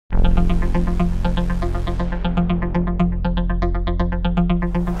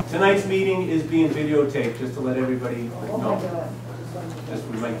tonight's meeting is being videotaped, just to let everybody know. Just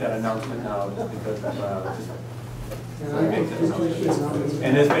we make that announcement now, just because of,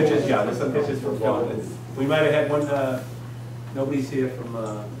 and there's pictures, yeah, there's some pictures from Phil. We might have had one, nobody's here from,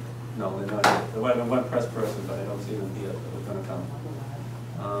 no, they're not here. There might have been one press person, but I don't see them here that was gonna come.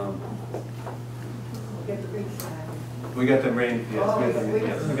 We got the rain,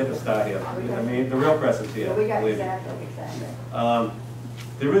 yes, we got the star here. I mean, the real press is here. We got exactly.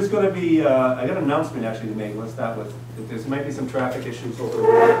 There is going to be, I got an announcement actually to make. Let's start with, there might be some traffic issues over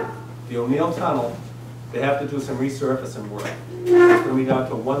the O'Neill Tunnel. They have to do some resurfacing work. It's going to be down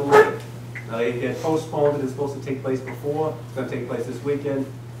to one lane. Now they had postponed it. It's supposed to take place before. It's going to take place this weekend.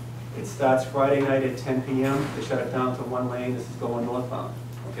 It starts Friday night at 10 p.m. They shut it down to one lane. This is going northbound.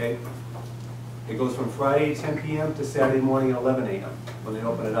 Okay. It goes from Friday 10 p.m. to Saturday morning at 11 a.m. when they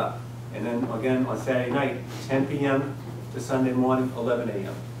open it up. And then again on Saturday night, 10 p.m. to Sunday morning, 11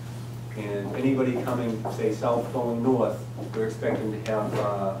 a.m. And anybody coming, say, south going north, we're expecting to have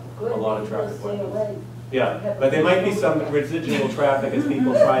a lot of traffic. Yeah, but there might be some residual traffic as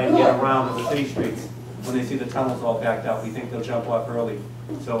people try and get around the city streets. When they see the tunnels all backed out, we think they'll jump off early.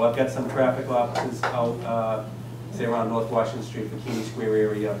 So I've got some traffic officers out, say around North Washington Street, the Keeney Square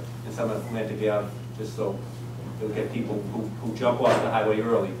area, and some of Atlantic Ave, just so they'll get people who jump off the highway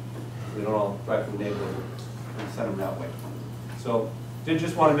early. We don't all drive through the neighborhood and send them that way. So, did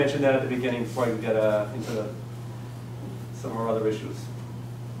just want to mention that at the beginning before we get into some of our other issues.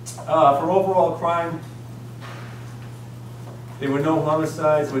 For overall crime, there were no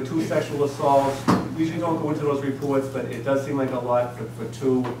homicides, there were 2 sexual assaults. We usually don't go into those reports, but it does seem like a lot for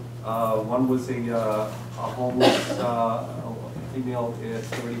 2. One was a homeless female at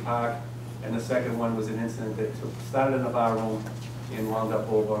Stewart Park, and the second one was an incident that started in a bar room and wound up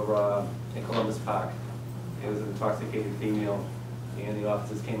over in Columbus Park. It was an intoxicated female, and the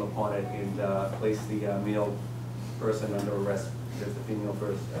officers came upon it and placed the male person under arrest because the female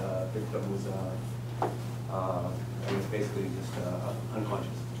victim was basically just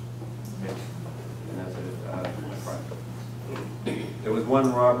unconscious. Okay. And that's a crime. There was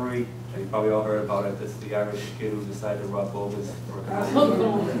one robbery, you probably all heard about it. This is the Irish kid who decided to rob Bovis for a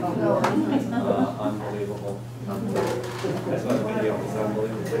unbelievable. That's what the video was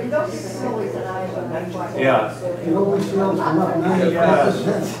unbelievable. Yeah.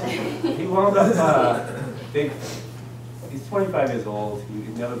 He wound up, he's 25 years old.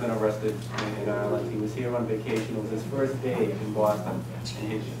 He's never been arrested in Ireland. He was here on vacation. It was his first day in Boston,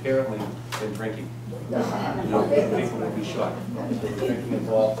 and he'd apparently been drinking. You know, people would be shocked. There was drinking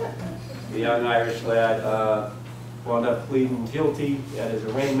involved. The young Irish lad wound up pleading guilty at his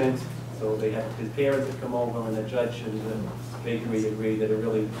arraignment. So they had his parents had come over, and the judge and the bakery agreed that it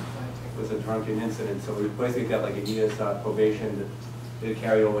really was a drunken incident. So he basically got like a year's probation to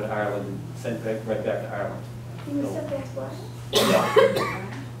carry over to Ireland and sent right back to Ireland. He was sent back to yeah.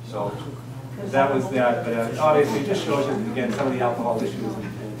 So that was that. But obviously, it just shows you again some of the alcohol issues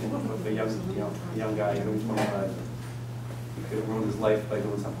with the young guy who's 25. He could have ruined his life by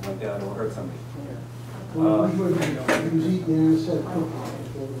doing something like that or hurt somebody. He was eating and said,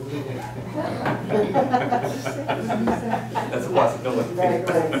 that's a possibility.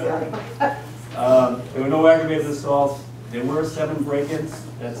 There were no aggravated assaults. There were 7 break-ins.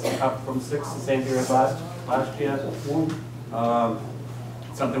 That's up from 6 the same period last year.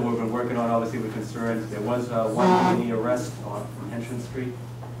 Something we've been working on, obviously, with concerns. There was one mini arrest from Hensham Street.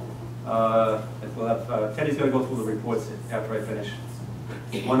 We'll have, Teddy's going to go through the reports after I finish.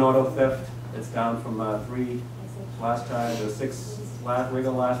 1 auto theft. It's down from 3 last time. There were 6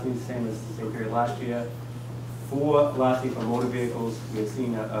 regular larcenies, same as the same period last year. 4 larceny from motor vehicles. We have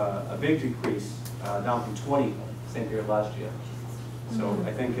seen a big decrease, down from 20 same period last year. So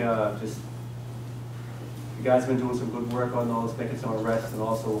I think just you guys have been doing some good work on those, making some arrests, and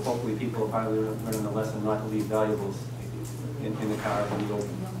also hopefully people are finally learning the lesson not to leave valuables in the car when you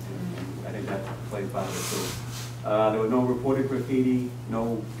open. I think that plays part of it too. There were no reported graffiti,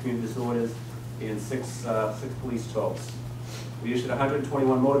 no community disorders, and 6 police tows. We issued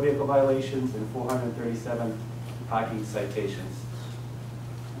 121 motor vehicle violations and 437 parking citations.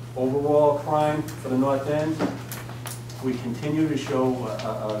 Overall crime for the North End, we continue to show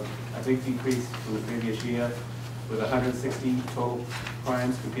a big decrease from the previous year, with 160 total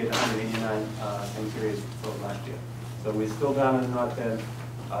crimes compared to 189 same period for last year. So we're still down in the North End.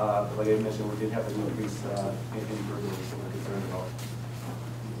 But like I mentioned, we did have an increase in burglaries that we're concerned about.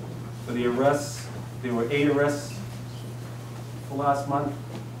 For the arrests, there were 8 arrests for last month.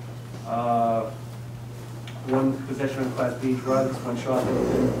 1 possession of Class B drugs, 1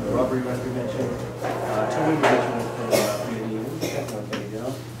 shoplifting, robbery arrest we mentioned, 2 individuals for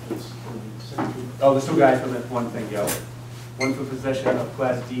Oh, there's two guys for that one thing, yeah. One for possession of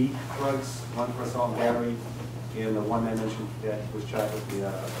Class D drugs, one for assault and battery, and the one I mentioned that was charged with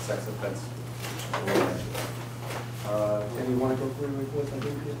the sex offense. Ken, you want to go through the reports I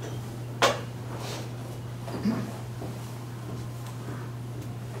gave you?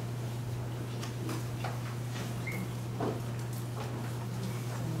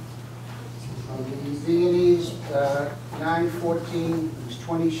 The V&E's 914, it was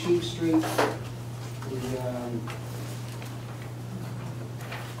 20 Sheep Street. The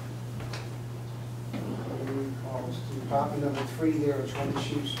apartment number 3 there at 20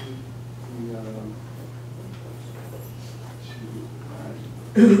 Sheep Street.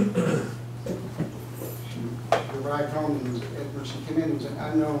 She arrived home and when she came in, it was an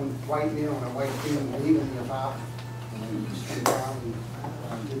unknown white male and a white female leaving the apartment. And she came down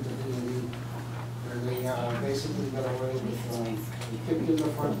and did the V&E. And they basically got away with, they kicked in the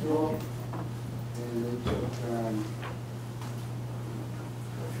front door and they took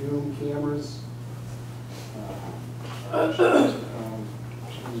perfume cameras.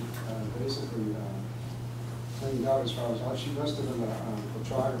 She basically cleaned out as far as, she must have been a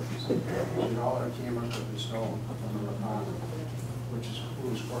photographer. She had all her cameras that were stolen from her apartment, which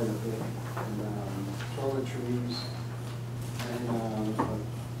was quite a bit. And toiletries and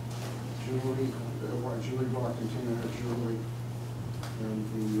jewelry, jewelry box containing her jewelry. And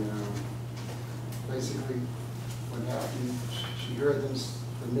basically what happened, she heard them,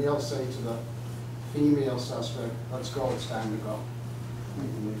 the male say to the female suspect, "Let's go, it's time to go." And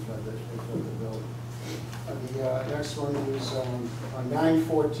they fled the building. The next one was on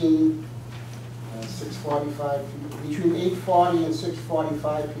 9/14, 6:45, between 8:40 and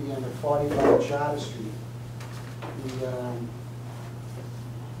 6:45 p.m. at 45 Charter Street. The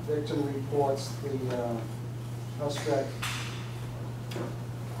victim reports the suspect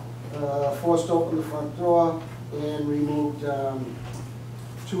forced open the front door and removed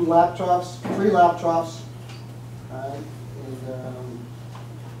 3 laptops, and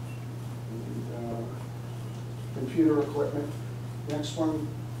computer equipment. Next one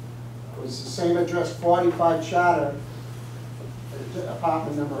was the same address, 45 Charter,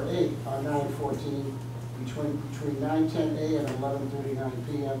 apartment number 8 on 9/14, between 9:10 a.m. and 11:39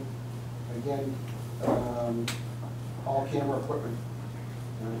 p.m. Again, all camera equipment.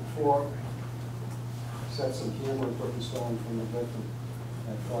 4 sets of camera equipment stolen from the victim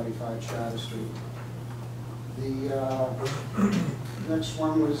at 45 Charter Street. The next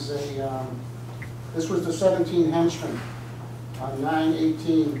one was this was the 17 henchmen on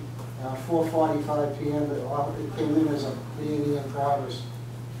 9/18, 4:45 p.m. It came in as a B&E in progress,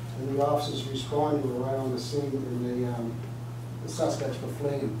 and the officers responded, were right on the scene, and the suspects were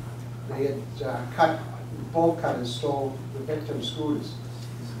fleeing. They had bolt cutters stole the victim's scooters,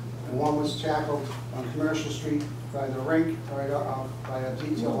 and one was tackled on Commercial Street by the rink, right by a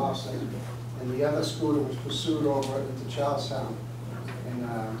detail officer, and the other scooter was pursued over into Charlestown and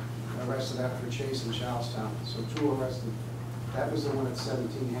arrested after a chase in Charlestown. So 2 arrested. That was the one at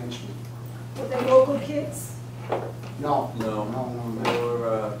 17 Henchmen. Were they local kids? No. No. They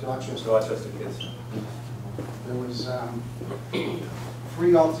were Dorchester kids. There was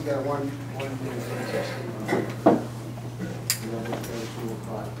 3 altogether, one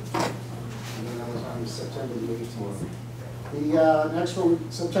and then that was on September the 18th. The next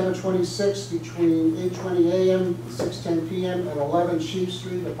one, September 26th, between 8:20 a.m. and 6:10 p.m. at 11 Sheep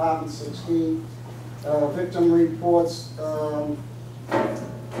Street, apartment 16. Victim reports the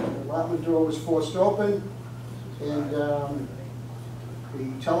apartment door was forced open, and the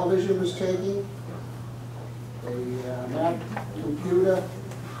television was taken, a Mac computer,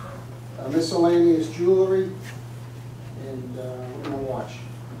 miscellaneous jewelry, and a watch.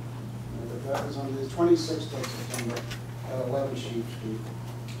 That was on the 26th of September at 11 Sheep Street.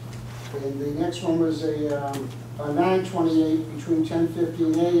 And the next one was on 9/28, between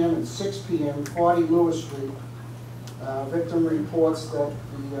 10:15 a.m. and 6 p.m., 40 Lewis Street. Victim reports that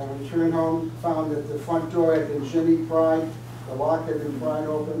the return home found that the front door had been jimmy pried, the lock had been pried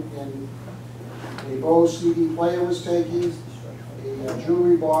open, and a Bose CD player was taken, a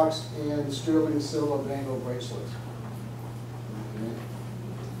jewelry box, and sterling silver bangle bracelets.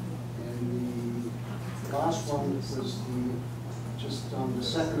 The last one was just on the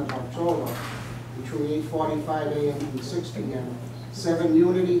 2nd of October, between 8:45 a.m. and 6 p.m. 7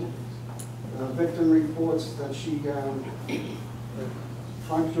 Unity. The victim reports that the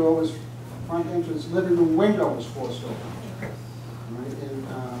front entrance living room window was forced open. Right? And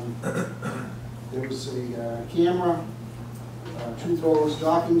there was a camera, 2 Bose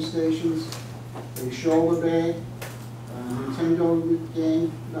docking stations, a shoulder bag, Nintendo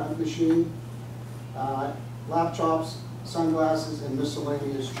game machine, Laptops, sunglasses, and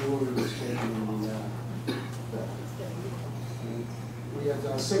miscellaneous jewelry was taken in the theft. We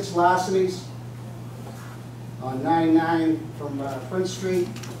had 6 larcenies on 9-9 from Prince Street,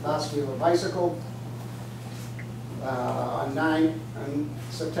 larceny of a bicycle. On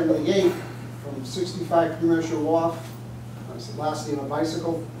September the 8th, from 65 Commercial Wharf, larceny of a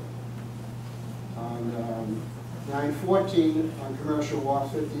bicycle. On 9/14 on Commercial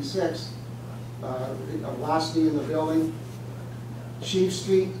Wharf 56, a larceny in the building. Chief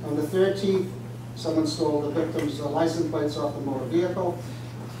Street on the 13th, someone stole the victim's license plates off the motor vehicle.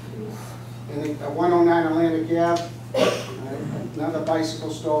 And 109 Atlantic Ave, another bicycle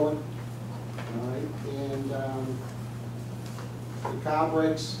stolen. And the car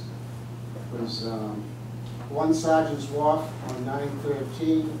brakes was 1 Sergeant's Wharf on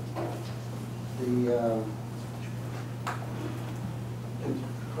 9/13.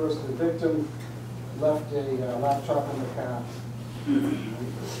 The victim left a laptop in the car.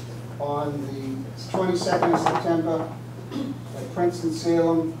 On the 22nd of September, at Princeton,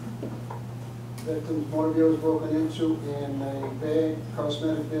 Salem, victim's motor vehicle was broken into, and a bag,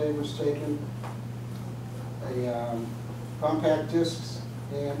 cosmetic bag, was taken, a compact discs,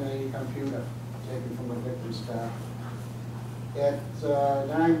 and a computer taken from the victim's car. At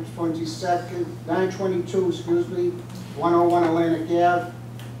 9/22, excuse me, 101 Atlantic Ave,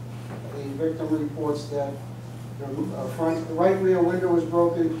 the victim reports that the right rear window was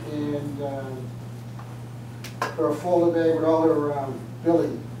broken, and her folder bag with all her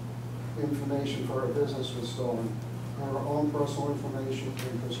billing information for her business was stolen. Her own personal information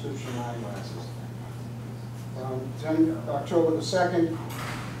and prescription eyeglasses. 10 October the 2nd,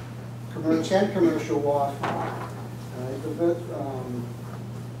 10 Commercial Wharf.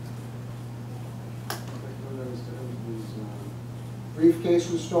 Briefcase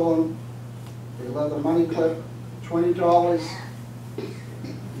was stolen. A leather money clip, $20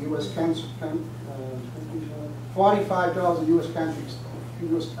 U.S. $45 U.S. currency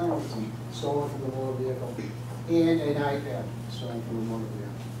stolen from the motor vehicle, and an iPad stolen from the motor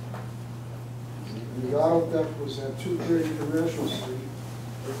vehicle. And the auto theft was at 230 Commercial Street,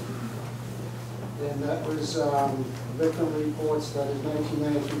 and that was the victim reports that his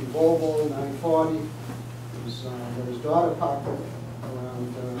 1993 Volvo 940 was that his daughter parked it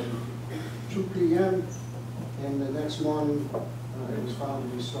around 2 p.m. and the next morning it was found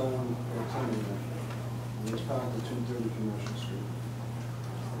to be stolen at 10 a.m. It was parked at 230 Commercial Street.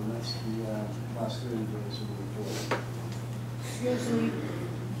 And that's the last 30 days of the report. Excuse me,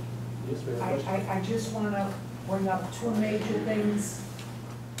 Yes, ma'am. I just want to bring up 2 major things.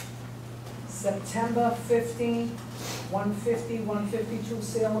 September 15, 150, 152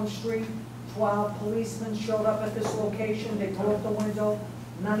 Salem Street, 12 policemen showed up at this location. They broke the window.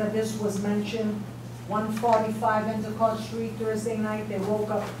 None of this was mentioned. 145 Endicott Street, Thursday night, they woke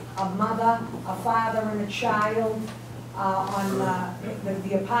up a mother, a father, and a child.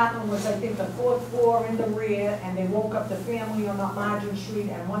 The apartment was, I think, the 4th floor in the rear, and they woke up the family on Margin Street,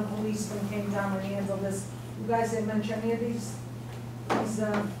 and 1 policeman came down and handled this. You guys didn't mention any of these things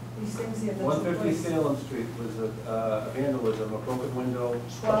here? 150 Salem Street was a vandalism, a broken window.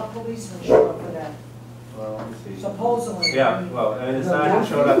 12 policemen showed up for that, Well, let me see. supposedly. Yeah, well, and the sergeant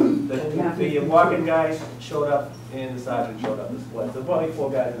showed up, the walking guy showed up, and the sergeant showed up as well. There's probably 4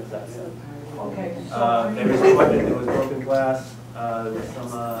 guys in the sergeant. Okay, so. They responded, there was broken glass, there was some,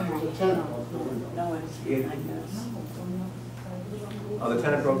 The tenant of the window. the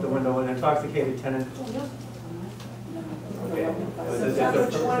tenant broke the window, an intoxicated tenant. Okay. September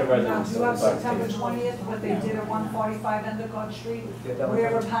 20th, now, do you have September 20th, what they did at 145 Endicott Street? Yeah, that was-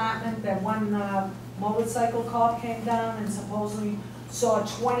 Rear apartment, that 1 motorcycle cop came down and supposedly saw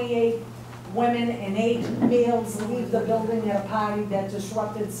 28 women and 8 males leave the building at a party that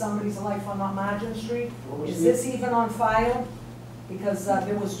disrupted somebody's life on Margin Street. Is this even on file? Because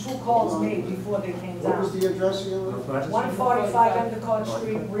there was 2 calls made before they came What was down. the address here? 145 Endicott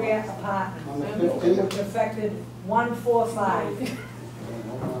Street, rear apartment. On the 15th? Defected 145.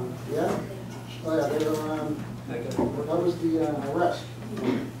 Yeah? Oh, yeah, they were, what was the arrest?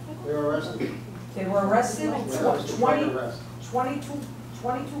 They were arrested. They were arrested, Yeah, it was a drug arrest.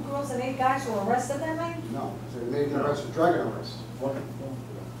 22 girls and 8 guys were arrested that night? No, they made an arrest for drug arrest. Okay.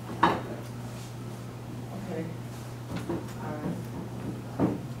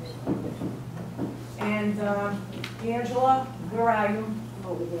 And Angela, where are you?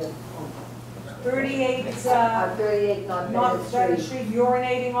 Over there. 38 38 North Bennett Street,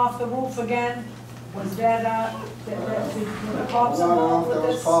 urinating off the roof again? Was that, did the cops involved with That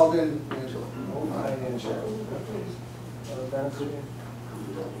was this? called in, Angela.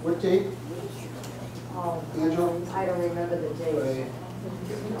 What date? Oh, Angela? I don't remember the date.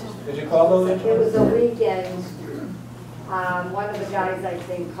 Did you call those? It was a weekend. One of the guys, I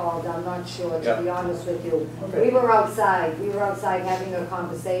think, called, I'm not sure, to be honest with you. Okay. We were outside having a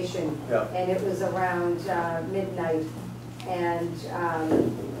conversation. Yeah. And it was around midnight, and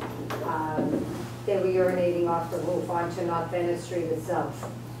they were urinating off the roof onto North Bennett Street itself.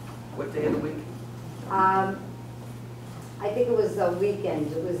 What day of the week? I think it was the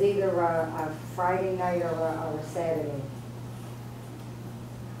weekend. It was either a Friday night or a Saturday.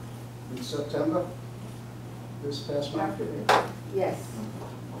 In September? This past month? Yes.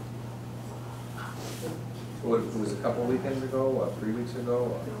 What, it was a couple weekends ago, or 3 weeks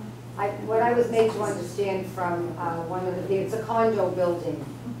ago? Or? What I was made to understand from one of the, it's a condo building,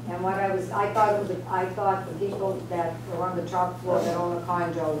 and I thought the people that were on the top floor that own a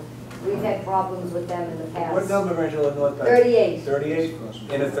condo, we've had problems with them in the past. What number, Angela? 38. 38?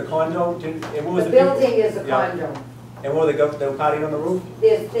 And it's a condo? And what was The building is a Yeah. condo. And what, they were partying on the roof?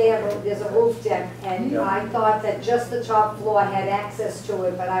 There's a roof deck, and Yeah. I thought that just the top floor had access to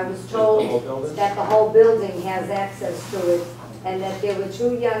it, but I was The whole told building? that the whole building has access to it, and that there were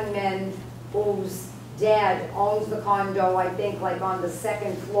two young men whose dad owns the condo, I think, like on the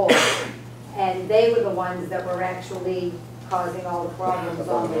second floor. And they were the ones that were actually causing all the problems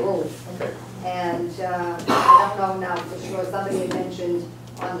on the roof. Okay. And I don't know now for sure, somebody had mentioned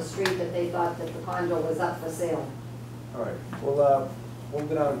on the street that they thought that the condo was up for sale. All right, we'll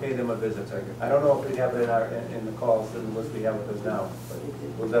go down and pay them a visit. I don't know if we have it in the calls, in the list we have with us now, but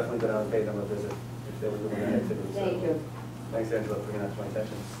we'll definitely go down and pay them a visit if they were doing that activity. Thank you. Thanks, Angela, for bringing that to my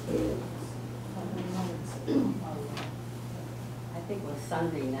attention. I think it was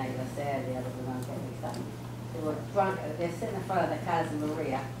Sunday night or Saturday, I was around getting something. They were drunk, they're sitting in front of the Casa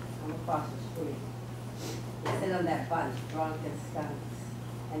Maria, I'm across the street. They sit on that bunch, drunk as skunks.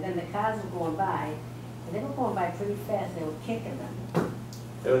 And then the cars were going by, and they were going by pretty fast, they were kicking them.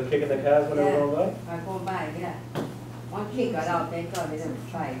 They were kicking the cars when they were going by? Going by, yeah. One kid got out, thank God they didn't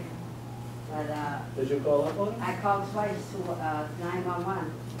fight. But, Did you call up on it? I called twice to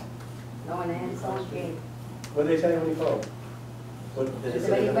 911. No one answered, came. What did they tell you when you called? What, did Is they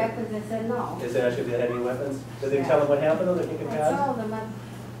there any say? weapons? They said no. They said actually they had any weapons? Did they Yeah. tell them what happened, or they kicking I cars? told them,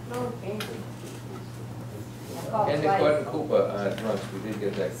 no one came. I called And twice. Gordon Cooper, drunks, we did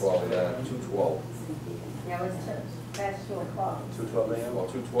get that call at 2:12. Yeah, it was past 2 o'clock. 2:12 a.m.? Well,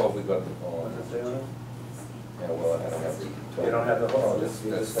 2:12 we got the call. What does it say on it? Yeah, well, I don't have the. You don't have the- Oh, that's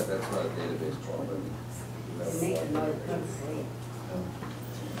not a database call, but. They make the noise, couldn't sleep.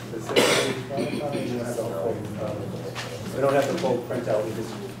 Does it say you don't have the whole, we don't have the full printout, we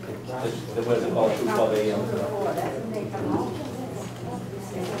just, the what is it called, 2:12 a.m. Oh, that's when they come home.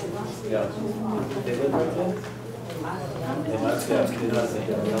 Yeah. They live right there? They must, yeah, they must, yeah,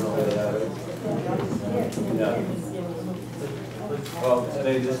 we don't know where they are. Yeah. Well,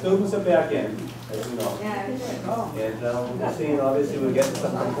 the students are back in, as you know. Yeah, it's like, oh. And we're seeing, obviously, we're getting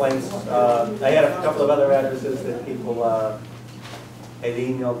some complaints. I had a couple of other addresses that people had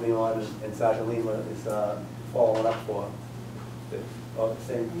emailed me on, and Sergeant Lima is following up for. All the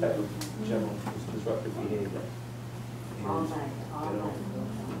same type of general disruptive behavior. All night, all You know, night.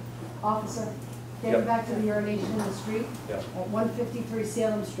 Officer, Yep. getting back to the urination in the street, Yeah. at 153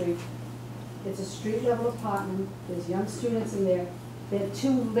 Salem Street. It's a street level apartment, there's young students in there. They're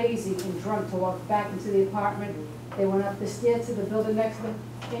too lazy and drunk to walk back into the apartment. They went up the stairs to the building next to them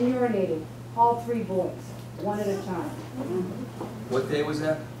and urinated, all 3 boys, one at a time. What day was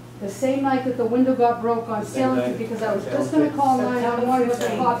that? The same night that the window got broke on Same Salem night. Street, because I was Salem just gonna Street. call 911, but the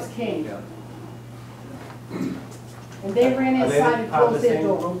cops came. Yeah. And they ran Are they inside and part of closed the their same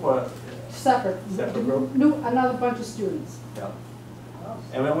door. group, or? Separate. Separate group? Another bunch of students. Yeah.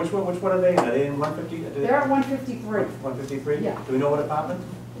 And then which one are they in? Are they in 150? They're at 153, 153? Yeah. Do we know what apartment?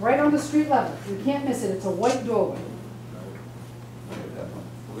 right on the street level. You can't miss it, it's a white doorway.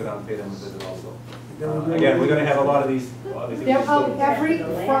 We'll go down and pay them a visit also. Again, we're gonna have a lot of these, obviously. They're out every,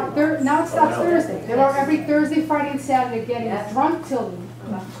 now it stops Thursday. They're out every Thursday, Friday, and Saturday getting drunk till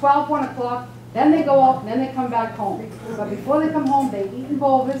 12, 1 o'clock. Then they go out, and then they come back home. But before they come home, they eat in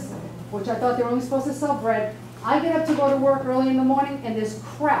Bovis, which I thought they were only supposed to sell bread. I get up to go to work early in the morning, and there's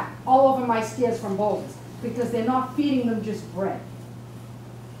crap all over my stairs from Bovis, because they're not feeding them just bread.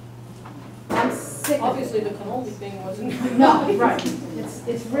 I'm sick of it. Obviously, the cannoli thing wasn't. No, right.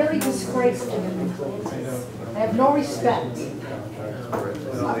 It's really disgraceful. They have no respect.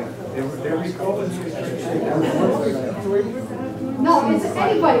 No, it's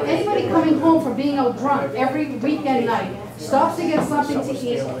anybody coming home from being out drunk every weekend night, stops to get something to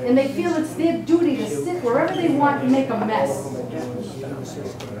eat, and they feel it's their duty to sit wherever they want and make a mess.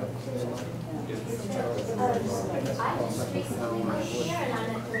 I just recently moved here and I'm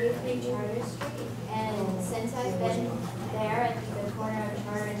at 33 Charter Street. And since I've been there at the corner of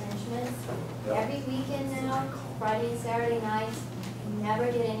Charter and Henchman's, every weekend now, Friday and Saturday nights, never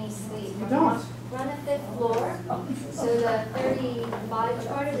get any sleep. You don't? We're on the 5th floor, so the 35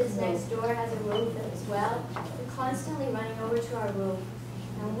 Charter that's next door has a roof as well. They're constantly running over to our roof.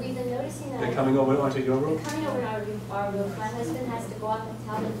 And we've been noticing that. They're coming over onto your They're roof? coming over our roof. My husband has to go up and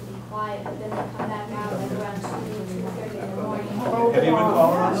tell them to be quiet, but then they come back out like around 2:30 in the morning. Have you been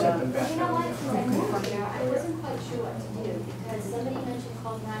calling on them? You know what, since I moved here, I wasn't quite sure what to do, because somebody mentioned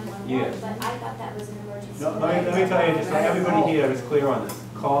call 911, Yes. but I thought that was an emergency. No, let me tell you, just so everybody here is clear on this.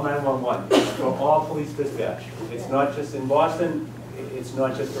 Call 911 for all police dispatch. It's not just in Boston, it's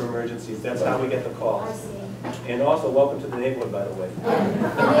not just for emergencies. That's how we get the I calls. see. And also, welcome to the neighborhood, by the way. They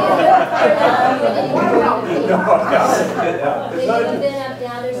haven't been up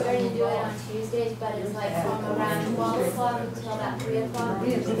now, they're starting to do it on Tuesdays, but it's like from around 12 o'clock until about 3 o'clock.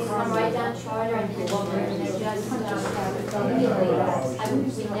 They come right down Charter and they're just,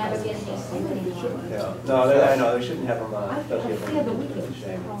 we never get any sleep anymore. Yeah. No, I know, they shouldn't have them, especially if they're it's a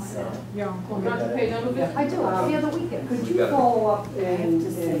shame. I do, fear the weekend. Could you follow up and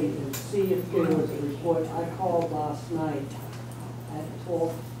see if there was a report? I called last night at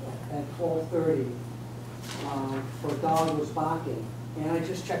 12:30 for a dog was barking, and I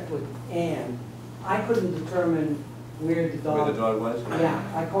just checked with Ann. I couldn't determine where the dog. Where the dog was? Yeah,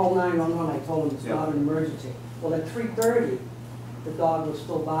 I called 911, I told them it's Yeah. not an emergency. Well, at 3:30, the dog was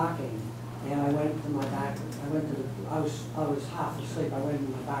still barking, and I went to my back, I was half asleep, I went in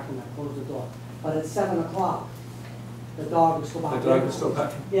my back and I closed the door. But at 7 o'clock, the dog was still The barking. dog was still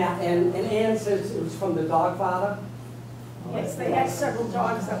barking? Yeah, and Ann says it was from the dog father. Yes, they have several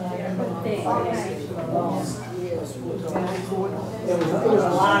dogs up there. It was a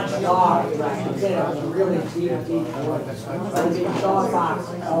large dog, it was a really deep voice. And the dog barks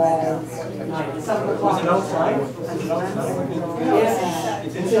all night, at 7 o'clock. Was it outside? Was it outside? Yeah,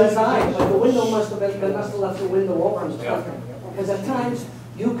 it's inside, but the window must have been, they must have left the window open. Because at times,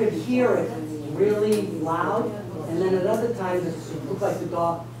 you could hear it really loud, and then at other times, it looked like the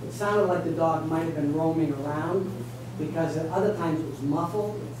dog, it sounded like the dog might have been roaming around, because at other times it was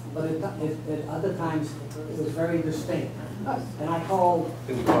muffled, but at other times it was very distinct. And I called,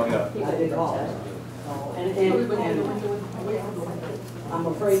 Did you call me up? I did call. And I'm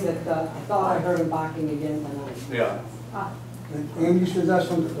afraid that, I thought I heard him barking again tonight. Yeah. And you said that's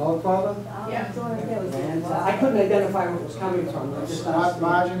from the dog father? And I couldn't identify where it was coming from. I just Not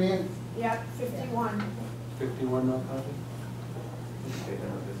margin in? Yep, 51. 51 no copy? Okay,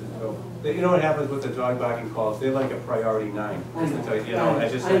 now, this is- so, you know what happens with the dog barking calls? They're like a priority 9. Just to tell you,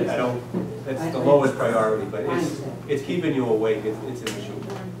 I don't, that's the lowest priority, but it's keeping you awake. It's an issue.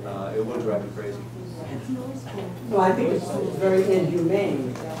 It will drive you crazy. Well, I think it's very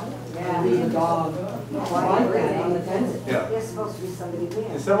inhumane to leave a dog like that unattended. Yeah. There's supposed to be somebody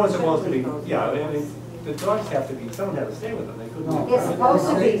there. And someone's supposed to be, yeah, I mean, the dogs have to be, someone has to stay with them. They couldn't. No. It's supposed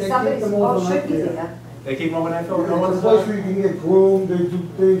to They be, keep somebody them supposed overnight should be there. there. They keep them overnight, no It's a one's place where you can get groomed, they do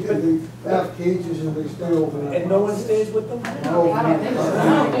things, and they have cages and they stay overnight. And no one stays with them? No. I don't think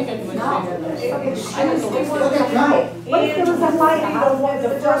And the fight, the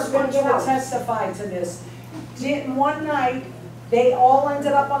first one to testify to this. One night, they all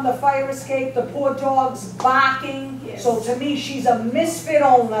ended up on the fire escape, the poor dog's barking. So to me, she's a misfit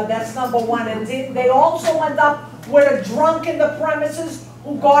owner, that's number one. And they also end up with a drunk in the premises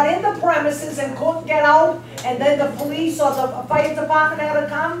who got in the premises and couldn't get out, and then the police or the fire department had to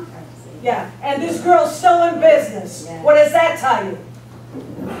come. Yeah, and this girl's still in business. What does that tell you?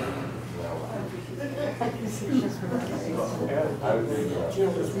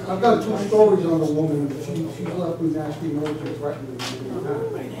 I've got 2 stories on the woman, she's left with nasty notes and threatened me.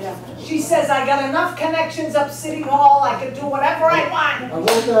 She says, I got enough connections up City Hall, I can do whatever I I want.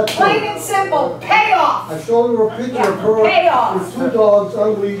 wrote that Plain too. and simple, pay off. I showed her a picture of Pay her off. with 2 dogs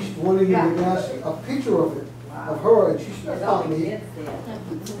unleashed, one in the gas, a picture of it, of her, and she said, not me.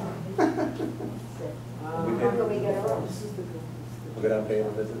 We'll go down and pay a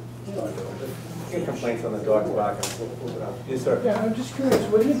visit. Get complaints on the dogs barking. We'll go down. Yes, sir. Yeah, I'm just curious,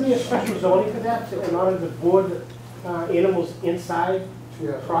 would there be a special zoning for that, in order to board animals inside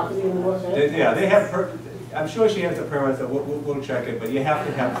Yeah. property in the North End? Yeah, they have, I'm sure she has a permit, so we'll check it, but you have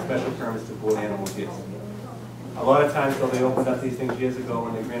to have special permits to board animals, yes. A lot of times, though, they opened up these things years ago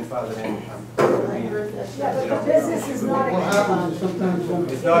when they grandfathered in. Yeah, but the business is not a What happens is sometimes when.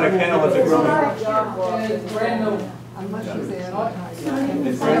 It's not a kennel, it's a grooming. It's not a job. Brand new. How much is it?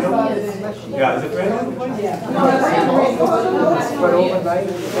 It's brand new? Yeah, is it brand new? But overnight,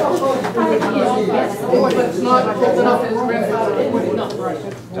 It's not old enough as grandfather.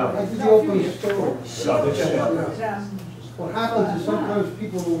 No. After the open store. No, they're just- What happens is sometimes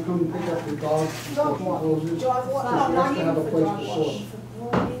people will come and pick up the dogs before she closes. So she has to have a place to store.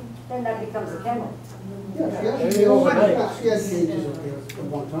 Then that becomes a kennel. Yeah, she actually, overnight, she had cages up there at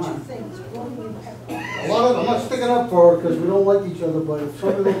one time. A lot of, I'm not sticking up for her because we don't like each other, but if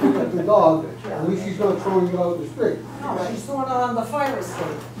somebody will pick up the dog, at least she's not throwing it out in the street. No, she's throwing it on the fire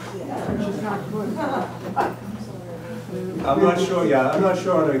escape. I'm not sure, yeah, I'm not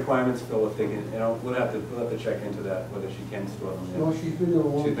sure on the requirements, Phil, if they can, you know, we'll have to check into that, whether she can store them No, there. she's been there a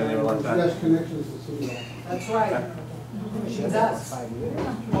long time. She's been there a long time. She has connections to City Hall. That's right. She does.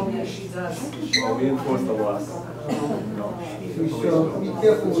 Oh, yes, she does. Well, we enforce the laws. No. She's, be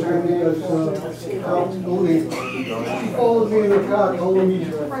careful with her because, only, she followed me in the car, calling me,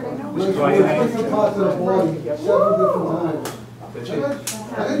 different parts of the body, several different times. Did she? I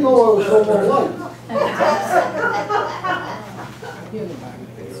didn't know I was so low life.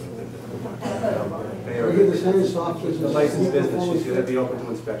 They I are- hear the same soft as The licensed business, she's gonna be open to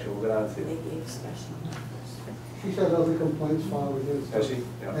inspection, we'll go down and see. She's had other complaints filed against her. Has she?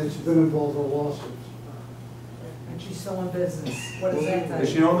 Yeah. And she's been involved in lawsuits. And she's still in business. What does that Does tell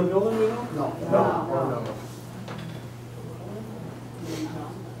she you? own the building, we know? No. No.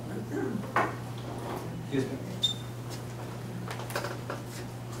 Excuse me.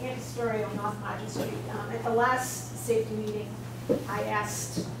 Andy Story on North Margin Street. At the last safety meeting, I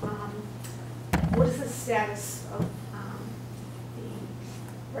asked, what is the status of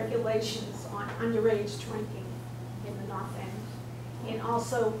the regulations on underage drinking in the North End? And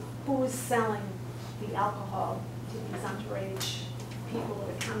also, who is selling the alcohol to these underage people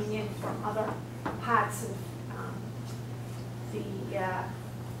that are coming in from other parts of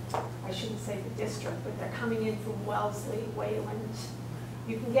I shouldn't say the district, but they're coming in from Wellesley, Wayland.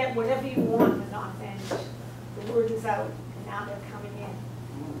 You can get whatever you want in the North End. The word is out, and now they're coming in.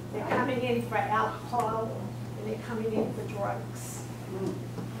 They're coming in for alcohol, and they're coming in for drugs.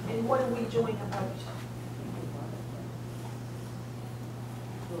 And what are we doing about it?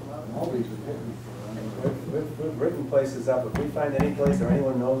 We've written places up, if we find any place or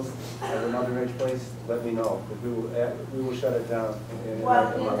anyone knows of an underage place, let me know, because we will shut it down.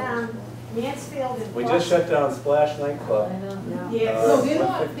 Well, in Mansfield and. We just shut down Splash nightclub. Yes. No, they're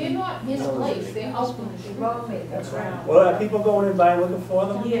not his place, they're out in the street. That's right. Well, are people going in buying looking for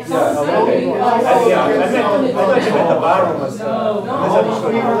them? Yes. Yeah, oh, okay. Yeah, I thought you meant the bar room was. No.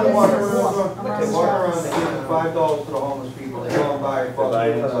 Homeless people, they walk around, they give $5 to the homeless people, they go and buy a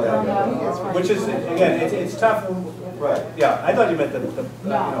fucking. Which is, again, it's tough. Right. Yeah, I thought you meant the. No,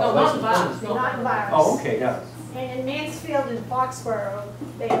 not the violence, no. Not virus. Oh, okay, yeah. And in Mansfield and Foxborough,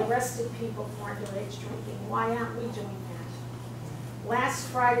 they arrested people for underage drinking. Why aren't we doing that? Last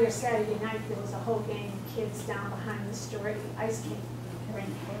Friday or Saturday night, there was a whole gang of kids down behind the Storey ice skate rink.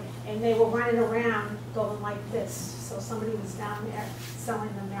 And they were running around going like this. So somebody was down there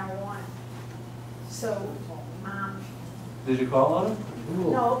selling them marijuana. So, Did you call on them?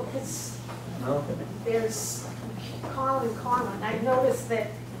 no, it's, No? there's call and comment. I noticed that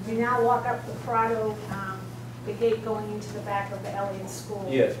you now walk up the Prado, the gate going into the back of the Elliott School.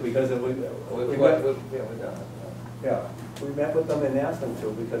 Yes, because we met with them and asked them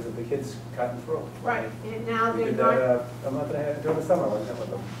to because of the kids cutting through. Right, and now We they're did not, that, I'm not gonna have, during the summer, I went with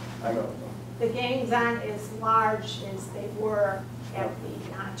them. I know. the gangs aren't as large as they were at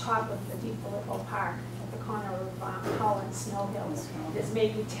the top of the Deep Filippo Park, at the corner of Hull and Snow Hills. There's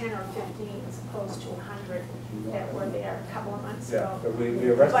maybe 10 or 15 as opposed to 100 that were there a couple of months Yeah, ago. but we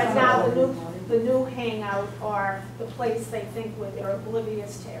arrested But now some. the new hangout, or the place they think where they're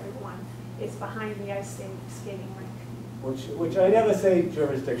oblivious to everyone, is behind the ice skating rink. Which I never say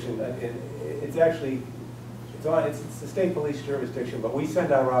jurisdiction, it's actually, it's the state police jurisdiction, but we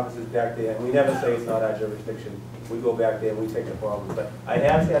send our officers back there, and we never say it's not our jurisdiction. We go back there and we take the problem, but I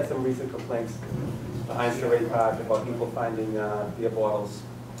have had some recent complaints behind Surrey Park about people finding beer bottles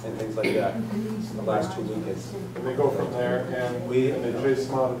and things like that in the last 2 weekends. And they go from there and they chase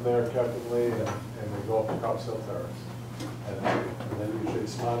them out of there captively and they go up to Cops Hill Terrace. And then you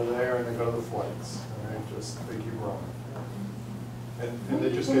chase them out of there and they go to the flights and they keep rolling. And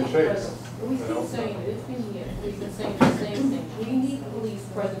they just get chased. We keep saying, it's been years, we've been saying the same thing. We need police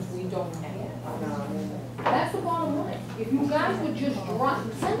presence, we don't have it. That's the bottom line. If you guys would just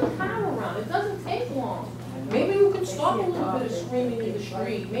send a car around, it doesn't take long. Maybe you can stop a little bit of screaming in the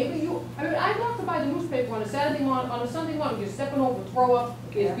street. Maybe you, I mean, I walked by the newspaper on a Saturday morning, on a Sunday morning, you're stepping over, throw up,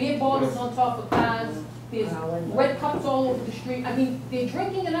 there's beer bottles on top of cars. there's red cups all over the street. I mean, they're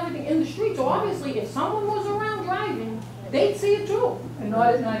drinking and everything in the street, so obviously if someone was around driving, they'd see it too. And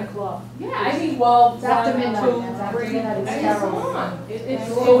not at 9 o'clock. Yeah, I mean, well, It's after 1, midnight. 2, It's after 3, midnight. It's I mean, terrible. come on. It's,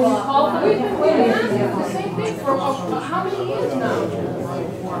 so when you call for anything, wait and ask, it's the same thing for how many years now?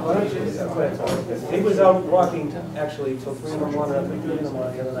 Why don't you, go ahead, Tom. He was out walking actually till 3 in the morning, 3:30 in the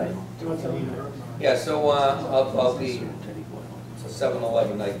morning the other night. Do you want to? Yeah, so, I'll be, it's a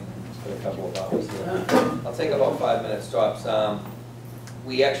 7-Eleven night for a couple of hours here. I'll take about 5 minutes tops.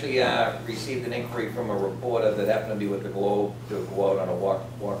 We actually, received an inquiry from a reporter that happened to be with the Globe to go out on a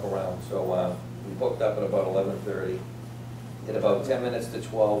walk around. So, we booked up at about 11:30. At about 10 minutes to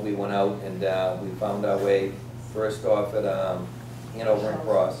 12, we went out and, we found our way first off at, Hanover and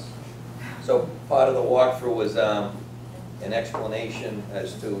Cross. So part of the walkthrough was, an explanation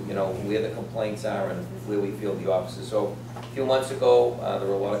as to, where the complaints are and where we feel the officers. So a few months ago, there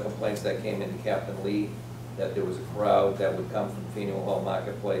were a lot of complaints that came into Captain Lee, that there was a crowd that would come from Faneuil Hall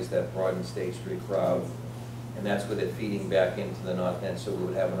Marketplace, that Broad and State Street crowd. And that's where they're feeding back into the north end, so we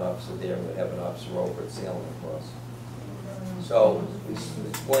would have an officer there, we would have an officer over at Salem and Cross. So we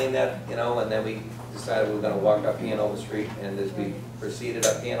explained that, and then we decided we were gonna walk up Hanover Street, and as we proceeded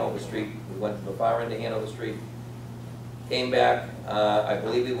up Hanover Street, we went to the far end of Hanover Street, came back, I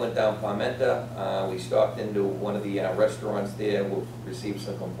believe we went down Palmenta, we stopped into one of the restaurants there, we received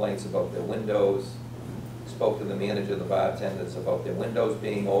some complaints about their windows, spoke to the manager, the bartenders about their windows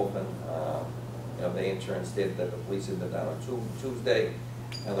being open. They in turn stated that the police had been down on Tuesday.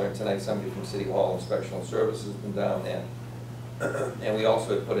 I learned tonight somebody from City Hall Inspectional Services has been down there. And we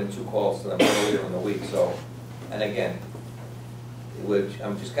also had put in 2 calls to them earlier in the week, so, and again,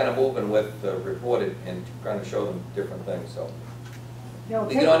 I'm just kind of moving with the reported and trying to show them different things, so.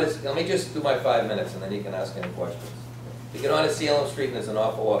 We get on this, let me just do my 5 minutes and then you can ask any questions. We get on to Salem Street and there's an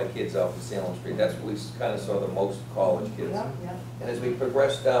awful lot of kids out for Salem Street. That's where we kind of saw the most college kids. And as we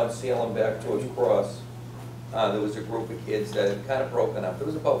progressed down Salem back towards Cross, there was a group of kids that had kind of broken up. There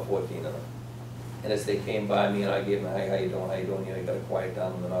was about 14 of them. And as they came by me and I gave them, hey, how you doing, you gotta quiet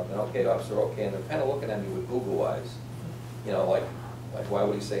down and up. And okay, officer, okay. And they're kind of looking at me with Google eyes. Like why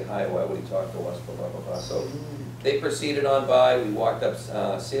would he say hi, why would he talk to us, blah, blah, blah, blah. So they proceeded on by, we walked up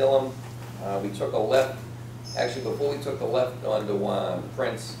Salem, we took a left. Actually, before we took the left onto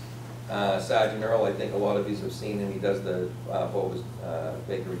Prince, Sergeant Earl, I think a lot of you have seen him, he does the Bova's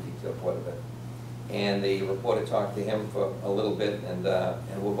bakery detail quite a bit. And the reporter talked to him for a little bit, and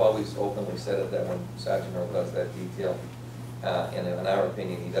we've always openly said it that when Sergeant Earl does that detail, and in our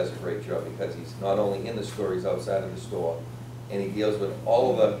opinion, he does a great job because he's not only in the store, he's outside of the store, and he deals with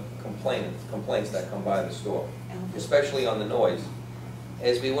all of the complaints that come by the store, especially on the noise.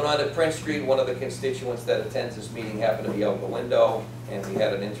 As we went on to Prince Street, one of the constituents that attends this meeting happened to be out the window, and we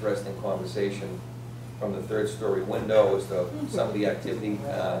had an interesting conversation from the 3rd-story window as to some of the activity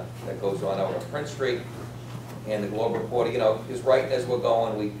that goes on out on Prince Street. And the Globe reporter, is right as we're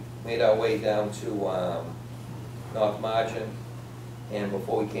going, we made our way down to North Margin, and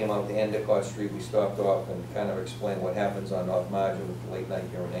before we came out to Endicott Street, we stopped off and kind of explained what happens on North Margin with the late-night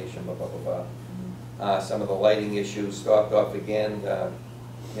urination, blah, blah, blah, blah. Some of the lighting issues, stopped off again,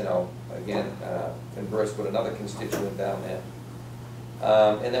 conversed with another constituent down there.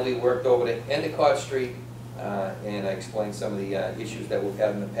 And then we worked over to Endicott Street, and I explained some of the issues that we've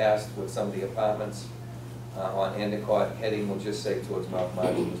had in the past with some of the apartments on Endicott, heading, we'll just say, towards Mount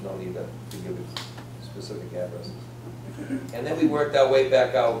Margin. There's no need to give it specific addresses. And then we worked our way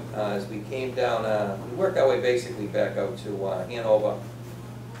back out as we came down, we worked our way basically back out to Hanover,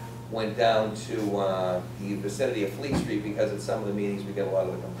 went down to the vicinity of Fleet Street, because at some of the meetings we get a lot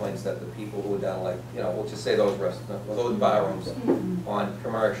of the complaints that the people who are down, like, we'll just say those restaurants, those bar rooms on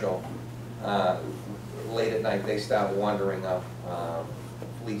Commercial, late at night they start wandering up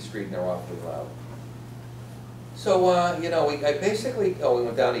Fleet Street and they're awfully loud. So, we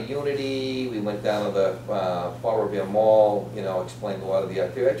went down to Unity, we went down to the Fall Revere Mall, explained a lot of the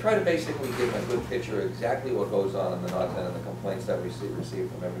activity. I try to basically give them a good picture of exactly what goes on in the North End and the complaints that we receive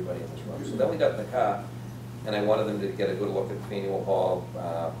from everybody in this room. So then we got in the car, and I wanted them to get a good look at Faneuil Hall,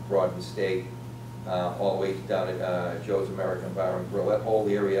 Broad and State, all the way down at Joe's American Bar and Grill, that whole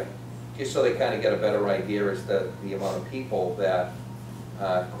area, just so they kind of get a better idea as to the amount of people that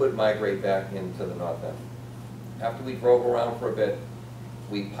could migrate back into the North End. After we drove around for a bit,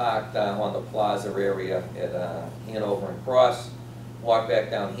 we parked on the plaza area at Hanover and Cross, walked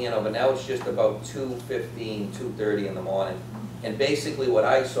back down Hanover. Now it's just about 2:15, 2:30 in the morning. And basically what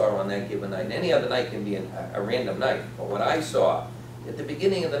I saw on that given night, and any other night can be a random night, but what I saw, at the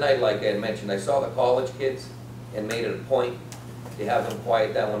beginning of the night, like I had mentioned, I saw the college kids and made it a point to have them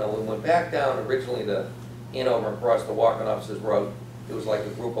quiet down. When I went back down originally to in over across the walking officers road. It was like a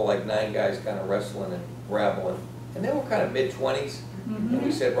group of like 9 guys kind of wrestling and grappling. And they were kind of mid-20s. And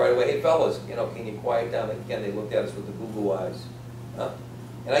we said right away, hey fellas, you know, can you quiet down? Again, they looked at us with the goo-goo eyes.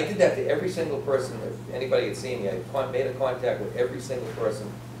 And I did that to every single person. If anybody had seen me, I made a contact with every single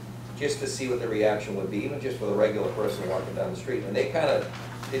person just to see what the reaction would be, even just with a regular person walking down the street. And they kind of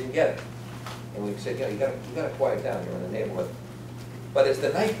didn't get it. And we said, you know, you gotta quiet down, you're in the neighborhood. But as the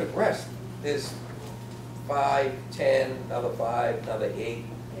night progressed, there's 5, 10, another 5, another 8.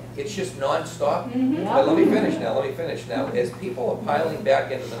 It's just nonstop. But let me finish now. As people are piling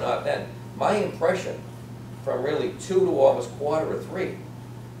back into the North End, my impression from really 2 to almost quarter to 3,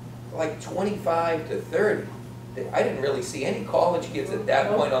 like 25 to 30, I didn't really see any college kids at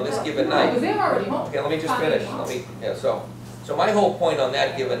that point on this given night. Because they're already home. Okay, let me just finish. So my whole point on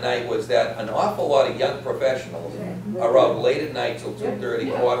that given night was that an awful lot of young professionals are out late at night till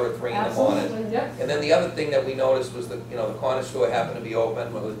 2:30, quarter to 3 in the morning. And then the other thing that we noticed was that, you know, the corner store happened to be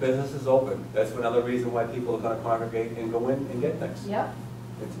open. Well, the business is open. That's another reason why people are gonna congregate and go in and get things. Yep.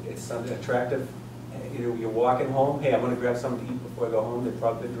 It's something attractive. You know, you're walking home, hey, I'm gonna grab something to eat before I go home. They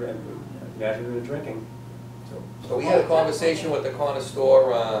probably drink, imagine they're drinking. So we had a conversation with the corner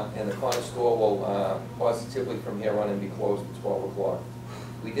store, and the corner store will positively from here on in be closed at 12 o'clock.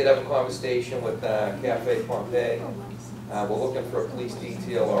 We did have a conversation with Cafe Pompeii. We're looking for a police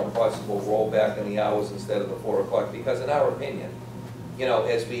detail or a possible rollback in the hours instead of the 4 o'clock, because in our opinion, you know,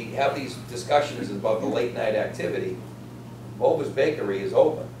 as we have these discussions about the late night activity, Bova's Bakery is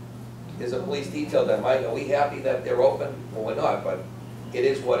open. There's a police detail that might, are we happy that they're open? Well, we're not, but it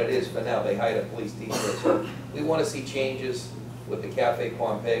is what it is for now. They hired a police detail. So we want to see changes with the Cafe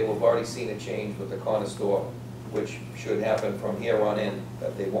Pompeii. We've already seen a change with the corner store, which should happen from here on in,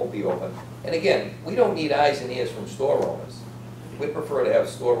 that they won't be open. And again, we don't need eyes and ears from store owners. We prefer to have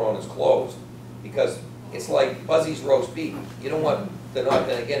store owners closed, because it's like Buzzy's roast beef. You don't want the North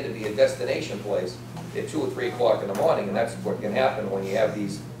End again to be a destination place at 2 or 3 o'clock in the morning, and that's what can happen when you have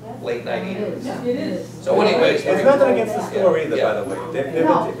these late night eaters. It is. So anyways. It's nothing against the store either, Yeah. by the way. They've been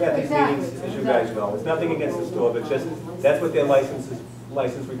at these meetings, as you guys know. It's nothing against the store, but just, that's what their license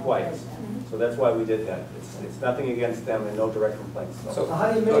requires. So that's why we did that. It's nothing against them and no direct complaints. So,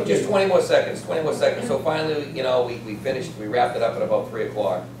 how do you make just it? 20 more seconds. So finally, you know, we finished, we wrapped it up at about 3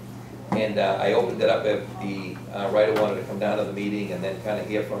 o'clock. And I opened it up if the writer wanted to come down to the meeting and then kind of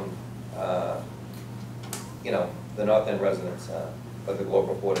hear from, you know, the North End residents. But the Globe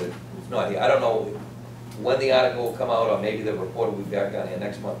reported it's not here. I don't know when the article will come out, or maybe the reporter will be back on here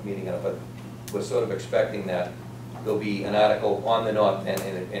next month meeting on it, but we're sort of expecting that there'll be an article on the North End,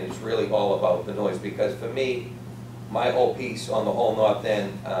 and it's really all about the noise. Because for me, my whole piece on the whole North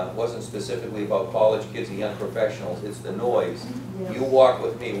End wasn't specifically about college kids or young professionals, it's the noise. You walk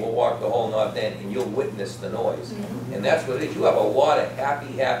with me, we'll walk the whole North End, and you'll witness the noise. And that's what it is. You have a lot of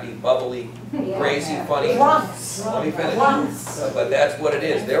happy, bubbly, crazy, funny. Let me finish. But that's what it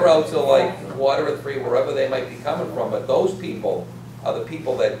is. They're out till like quarter to 3, wherever they might be coming from. But those people are the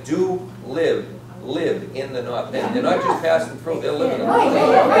people that do live in the North End. They're not just passing through, they're living in the North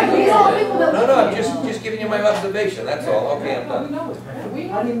End. No, I'm just giving you my observation, that's all. Okay, I'm done.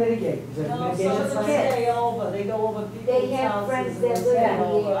 How do you mitigate? Is there a mitigation plan? They go over people's They have friends that live in the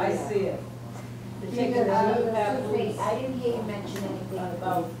area. I see it. Excuse me, I didn't hear you mention anything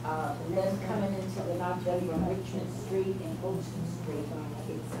about them coming into the North End from Richmond Street and Bolton Street.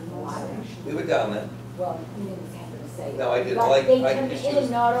 It's a lot. We were down there. Well, you didn't happen to say. No, I didn't. But Like, they I come just in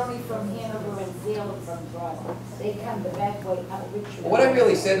used- not only from Hanover and Salem, from Broad, they come the back way up Richmond. What I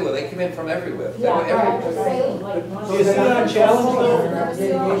really said to her, they come in from everywhere. They Yeah, were but I'm everywhere. just saying, like. So you see our challenge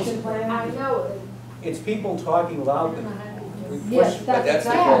though? Mitigation plan? I know. It's people talking loudly. Yes, But that's the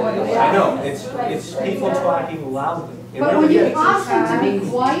exactly goal. what it is. I know, it's people talking loudly. It But when really you is. ask them to be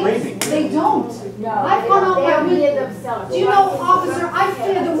quiet, Screaming. they don't. No, I've they gone don't, out they're my near window. themselves. Do you know, officer, I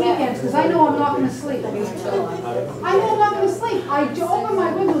clear the weekends because I know I'm not gonna sleep. I know I'm not gonna sleep. I open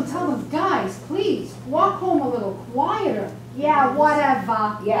my window and tell them, guys, please, walk home a little quieter. Yeah,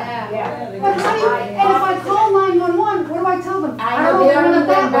 whatever. Yeah. But how do you, and if I call 911, what do I tell them? I don't know, they turn don't it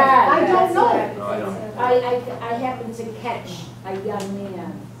that remember. way. I don't That's know. what No, I don't. I happened to catch a young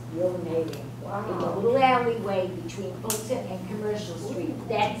man urinating in the little alleyway between Fulton and Commercial Street.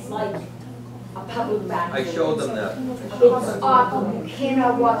 That's like a public bathroom. I showed them that. It's awful, you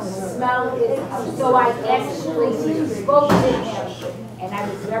cannot walk, the smell is, so I actually spoke to him, and I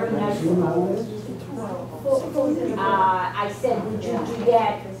was very nice about it. I said, would you do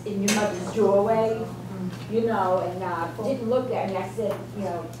that in your mother's doorway? You know, and didn't look at me, I said, you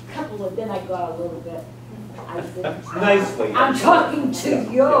know, couple of, then I got a little bit, I said, Nicely. I'm talking to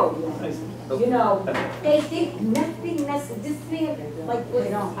you. Nicely. you know, they think nothing, this man, like, was a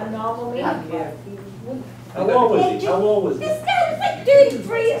normal man. How old was he? How old was he? This guy was like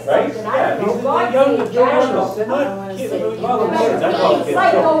 33 or Right? something, I Yeah, don't know. they're God young save professionals, Nazzaro. they're not kids, we call them kids, I call them He's kids.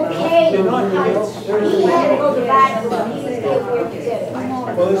 like, okay, They're not kids. he had to go to the bathroom, he was there where he did it.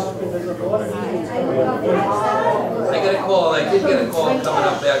 Well, there's a lot of I got a call, I did get a call coming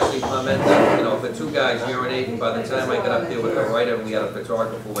up actually from Mendon, you know, for two guys urinating. By the time I got up there with the writer, we had a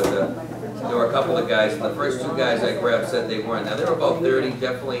photographer with there were a couple of guys, and the first two guys I grabbed said they weren't. Now, they were about 30,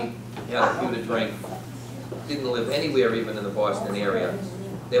 definitely had a few to drink. Didn't live anywhere even in the Boston area.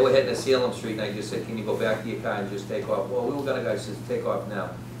 They were heading to Salem Street, and I just said, can you go back to your car and just take off? Well, we were gonna go, I said, take off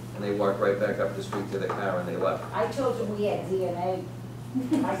now. And they walked right back up the street to their car and they left. I told him we had DNA.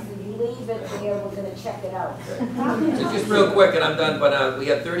 I said, you leave it there, we're gonna check it out. So just real quick, and I'm done, but we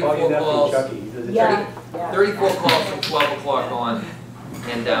had 34 calls. Yeah. 34 calls from 12 o'clock on,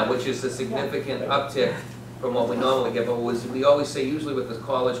 and which is a significant uptick from what we normally get. But we always say, usually with the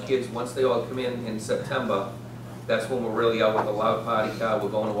college kids, once they all come in September, that's when we're really out with a loud party car. We're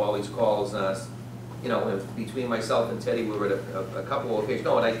going to all these calls. You know, between myself and Teddy, we were at a couple of locations.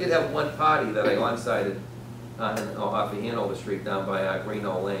 No, and I did have one party that I on-sited off of Hanover Street down by Green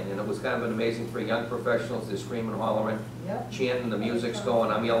Knoll Lane, and it was kind of an amazing for young professionals. They're screaming, hollering, chanting, the music's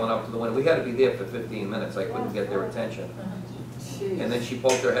going. I'm yelling out to the window. We had to be there for 15 minutes. I couldn't get their attention. And then she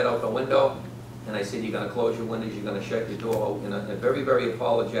poked her head out the window, and I said, you're going to close your windows, you're going to shut your door, you know, and very, very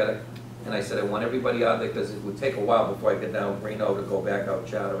apologetic. And I said, I want everybody out there, because it would take a while before I get down Reno to go back out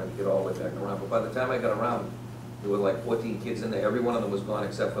Chatham and get all the way back around. But by the time I got around, there were like 14 kids in there. Every one of them was gone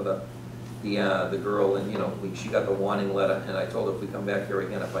except for the girl, and you know, she got the warning letter, and I told her if we come back here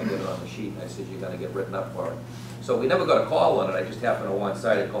again, if I get it on the sheet, I said, you're going to get written up for it. So we never got a call on it. I just happened to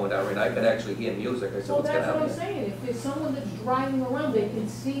one-side it going down, and I could actually hear music. I said, Well, what's going to that's what I'm happen? saying, if there's someone that's driving around, they can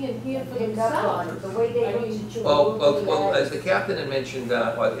see and hear for Pick up on it, themselves. the way they I looked mean, at you. Well, as the captain had mentioned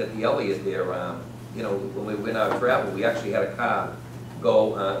at the Elliott there, you know, when we went out travel, we actually had a car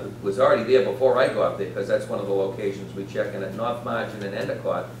go, was already there before I got there, because that's one of the locations we check in at North Margin and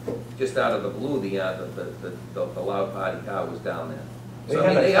Endicott. Just out of the blue, the loud party car was down there. So I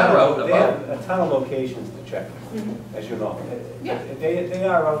mean, they are out and They about. have a ton of locations to check, as you know. They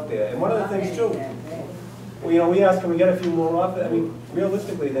are out there. And one of the things too, well, you know, we ask, can we get a few more off? I mean,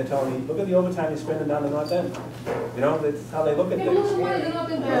 realistically, they're telling me, look at the overtime you're spending down the North End. You know, that's how they look at Yeah, but look things. at why they're not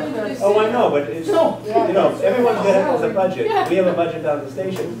been doing what they Oh, I say. know, but it's, you know, everyone's got a budget. We have a budget down at the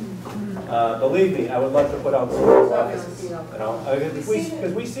station. Believe me, I would love to put out some of those offices, you know,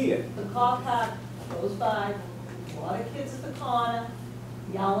 because we see it. The call cop goes by, a lot of kids at the corner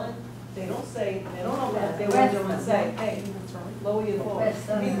yelling, they don't say, they don't know that, they went to and say, hey, lower your voice,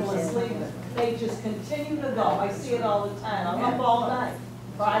 people are sleeping. They just continue to go, I see it all the time, I'm up all night,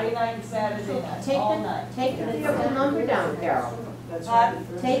 Friday night and Saturday night, all night. Take the vehicle number down, Carol.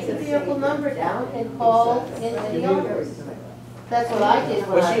 But Take the vehicle number down and call into the office. That's what I did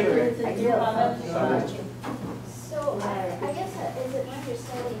when I heard it. I did. So I guess, is it my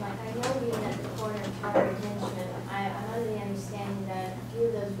understanding, like, I know being at the corner of Charter and Henchman, I'm under the understanding that a few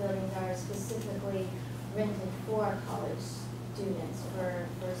of those buildings are specifically rented for college students for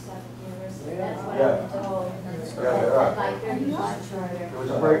Suffolk University. That's what I've been told. By 31 Charter. It was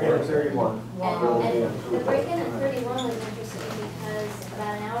a break-in at 31. And the break-in at 31 was interesting because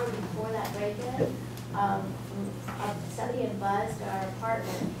about an hour before that break-in, somebody had buzzed our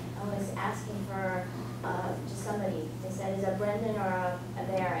apartment and was asking for just somebody. They said, is it Brendan or a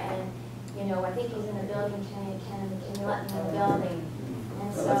Bear? And, you know, I think he's in the building, can you let me in the building?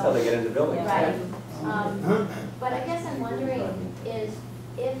 And so, That's how they get into buildings. right. But I guess I'm wondering is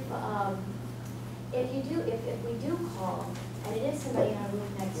if we do call, and it is somebody on the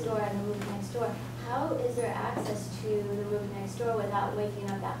roof next door, how is there access to the roof next door without waking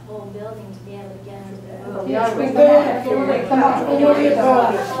up that whole building to be able to get into the roof? Yeah, we wake them up. How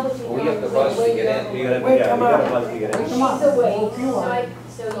would you We have the bus to get in. You gotta buzz to get in. Come on. So you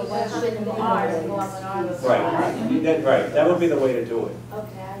would come in the cars and go up an arm. Right, that would be the way to do it.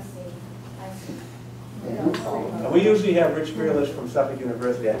 Okay, I see. And we usually have Rich Fearless from Suffolk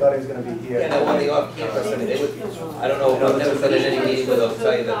University. I thought he was gonna be here. Yeah, no, when they off-campus, I mean, they would, I don't know, I've never been in any meeting where they'll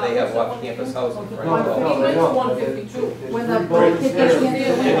tell you that they have off-campus housing for He went to 152. When the break it gets in.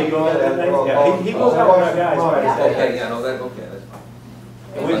 Did he go out that night? Yeah, he goes out with our guys. Okay, yeah, no, that's okay.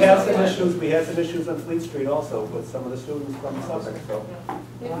 And we had some issues on Fleet Street also with some of the students from Suffolk, so.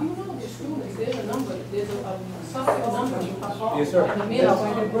 If you know the students, there's a number, there's a Suffolk number you pop off. Yes, sir. Like a minute. And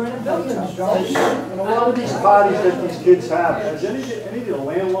a lot of these parties that these kids have, has any of the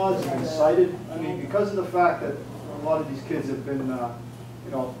landlords been cited? I mean, because of the fact that a lot of these kids have been,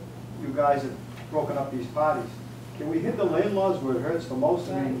 you know, you guys have broken up these parties. Can we hit the landlords where it hurts the most?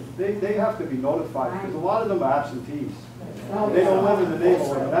 I mean, they have to be notified, because a lot of them are absentees. They don't live in the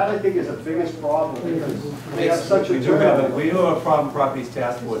neighborhood, and that I think is the biggest problem, because we have such a turnover. We do have a problem properties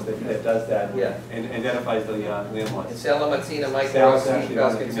task force that does that. Yeah. And identifies the In landlords. Salamatina, Mike Sal's Ross, actually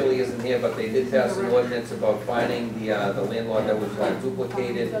on the Pascatilli isn't here, but they did pass an ordinance about finding the landlord that was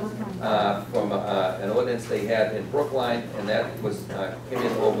duplicated from an ordinance they had in Brookline, and that was, came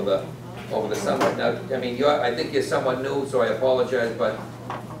in over the summer. Now, I mean, I think you're somewhat new, so I apologize, but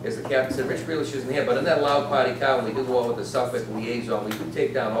as the captain said, Rich Grealish isn't here, but in that loud party count, we do go over the Suffolk liaison, we do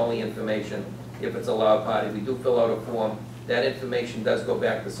take down all the information if it's a loud party. We do fill out a form. That information does go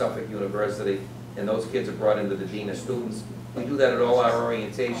back to Suffolk University, and those kids are brought into the dean of students. We do that at all our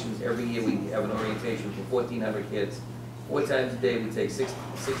orientations. Every year we have an orientation for 1,400 kids. 4 times a day, we take 60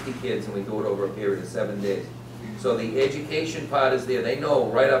 kids, and we do it over a period of 7 days. So the education part is there. They know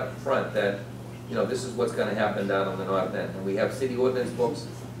right up front that, you know, this is what's gonna happen down on the north end. And we have city ordinance books.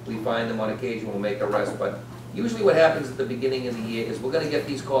 We find them on occasion, we'll make arrests, but usually what happens at the beginning of the year is we're gonna get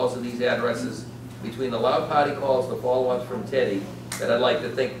these calls to these addresses between the loud party calls, the follow-ups from Teddy, that I'd like to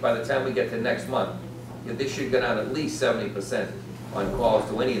think by the time we get to next month, this should go down at least 70% on calls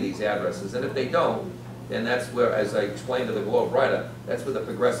to any of these addresses. And if they don't, then that's where, as I explained to the Globe writer, that's where the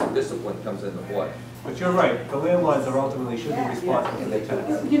progressive discipline comes into play. But you're right, the landlords are ultimately should be responsible for their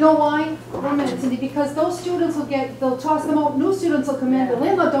tenants. You know why? 1 minute, Cindy, because those students they'll toss them out, new students will come in, the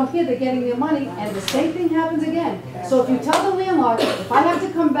landlord don't care, they're getting their money, and the same thing happens again. So if you tell the landlord, if I have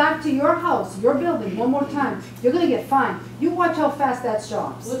to come back to your house, your building, one more time, you're gonna get fined. You watch how fast that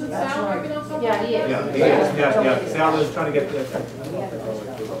stops. Wasn't Sal working on something? Yeah, he is. Yeah, Sal is trying to get that.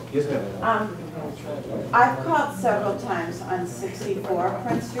 Yes, ma'am. I've called several times on 64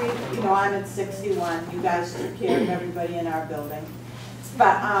 Prince Street. You know, I'm at 61. You guys took care of everybody in our building.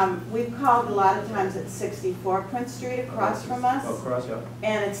 But we've called a lot of times at 64 Prince Street across from us. Across, yeah.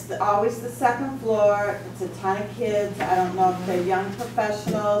 And it's always the second floor. It's a ton of kids. I don't know if they're young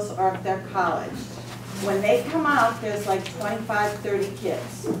professionals or if they're college. When they come out, there's like 25, 30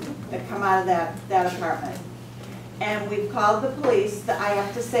 kids that come out of that apartment. And we've called the police. I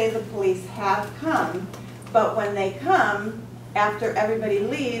have to say the police have come, but when they come, after everybody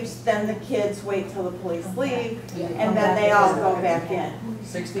leaves, then the kids wait till the police leave, and then they all go back in.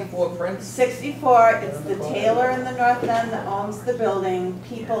 64 Prince? 64, it's the tailor in the north end that owns the building.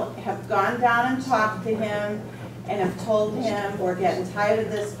 People have gone down and talked to him and have told him, we're getting tired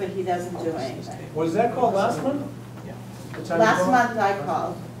of this, but he doesn't do anything. Was that called last month? Last month I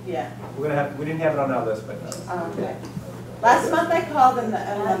called, yeah. We didn't have it on our list, but. Okay. Last month I called in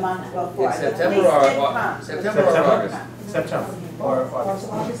the month before. In The September police or did come. September or August? September or August.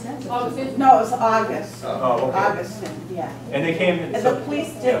 August. No, it was August. Oh, okay. August, yeah. And they came. And the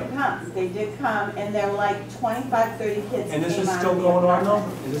police did come. They did come, and there were like 25, 30 kids that And this came is out still of the going on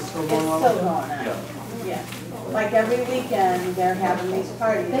apartment. though? Is this still It's going on? still going on. Yeah. Like every weekend, they're having these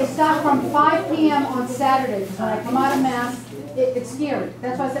parties. They start from 5 p.m. on Saturdays. When I come out of Mass, it's scary.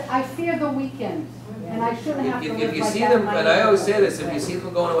 That's why I said, I fear the weekend. And I shouldn't have to If live you like see that in them, my and I always neighborhood. say this, if you see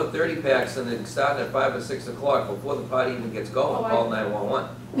them going with 30 packs and they're starting at 5 or 6 o'clock, before the party even gets going, call 911.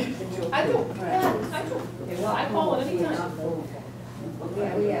 I do, I call it anytime.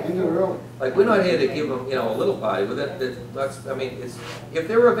 Like, we're not here to give them, you know, a little party, but that's, I mean, it's, if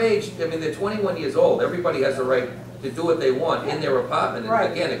they're of age, I mean, they're 21 years old, everybody has the right to do what they want in their apartment.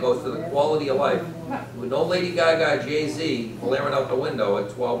 And again, it goes to the quality of life. With no Lady Gaga, Jay-Z blaring out the window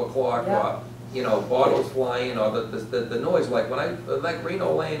at 12 o'clock, or, you know, bottles flying, or the noise, like when that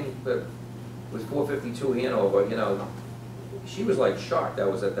Reno Lane, that was 452 Hanover, you know, she was like shocked I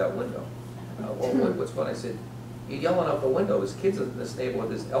was at that window. Well, what's going on? I said, you're yelling out the window, there's kids in this neighborhood,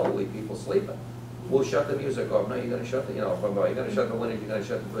 there's elderly people sleeping. We'll shut the music off. No, you're gonna shut the, you know, you're gonna shut the windows, you're gonna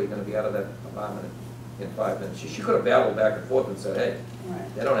shut the door, you're gonna be out of that apartment in 5 minutes. She could have battled back and forth and said, hey,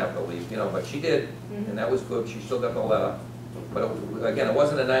 they don't have to leave, you know, but she did, and that was good. She still got the letter. But again, it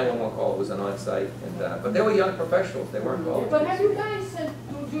wasn't a 911 call, it was an on-site, and, but they were young professionals, they weren't called. But have you guys sent,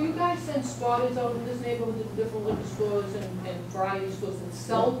 do you guys send spotters out in this neighborhood to different liquor stores and variety stores and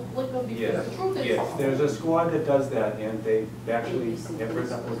sell liquor? Because the truth is. Yes, there's a squad that does that, and they actually have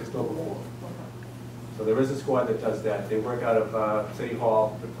written up a liquor store before. So there is a squad that does that. They work out of City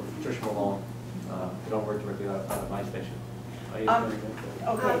Hall, with Patricia Malone. They don't work directly out of my station. Okay.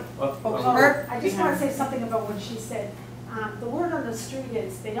 Oh, I just want to say something about what she said. The word on the street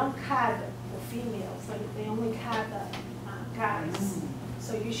is they don't card the females, they only card the guys.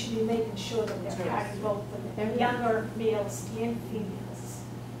 So you should be making sure that they're carding both the younger males and females.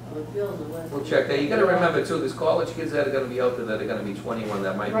 We'll check that. You gotta remember too, there's college kids that are gonna be out there that are gonna be 21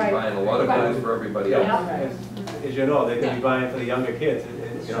 that might be Right. buying a lot of Right. booze for everybody Yeah, else. as you know, they could be buying for the younger kids,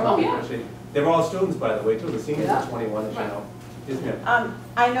 you know, Oh, yeah. actually, they're all students, by the way, too, the seniors Yeah. are 21, as you know. Yes, ma'am.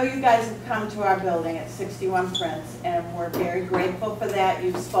 I know you guys have come to our building at 61 Prince, and we're very grateful for that.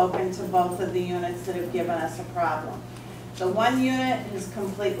 You've spoken to both of the units that have given us a problem. The one unit has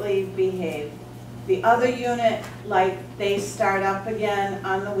completely behaved. The other unit, like, they start up again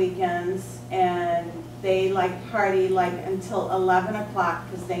on the weekends, and they like party like until 11 o'clock,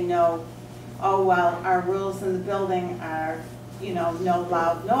 because they know, oh, well, our rules in the building are, you know, no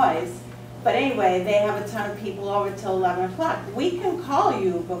loud noise. But anyway, they have a ton of people over till 11 o'clock. We can call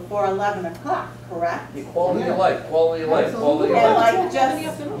you before 11 o'clock, correct? Quality of life, quality of life, quality of And life. like just,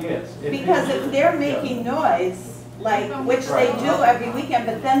 Yes. because if they're making noise, like, which they do every weekend,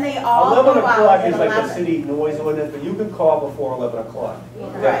 but then they all 11 go out o'clock at is like the 11. city noise ordinance, but you can call before 11 o'clock.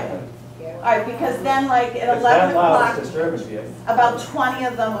 Right. All right, because then like at It's 11 that loud, o'clock, it's disturbing to you. about 20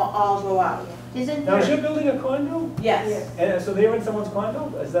 of them will all go out. Isn't Now, is there, your building a condo? Yes. And so they're in someone's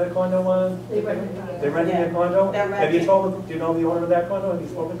condo? Is that a condo one? They're renting Yeah, a condo? they're Have you renting. told them, do you know the owner of that condo? Have you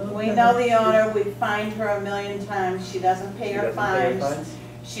spoken to them? We know the owner, we fined her a million times, she doesn't pay She her doesn't pay her fines. fines?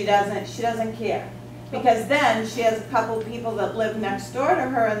 She doesn't care. Because then she has a couple people that live next door to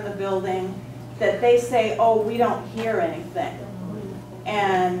her in the building that they say, oh, we don't hear anything.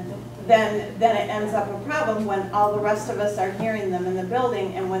 And then it ends up a problem when all the rest of us are hearing them in the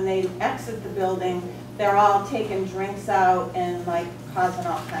building, and when they exit the building, they're all taking drinks out and like causing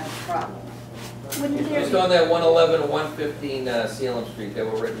all kinds of problems. Just on that 111 and 115 Salem Street, they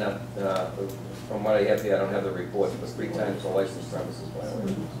were written up, from what I have here, I don't have the reports, but 3 times the license premises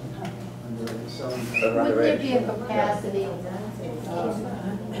violation. wouldn't there be a capacity?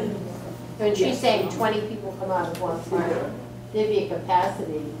 When she's saying 20 people come out of one side, there'd be a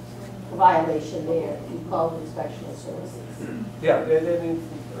capacity violation there if you called inspectional services. Yeah,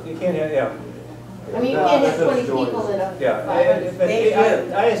 you can't have, yeah. I mean, you can't have 20 people in a. Yeah, but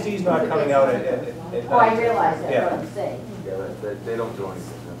ISD's not coming out at Oh, I night. realize that, Yeah. what I'm saying. Yeah, they don't do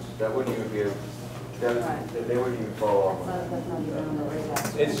anything. That wouldn't even be, they wouldn't even follow up on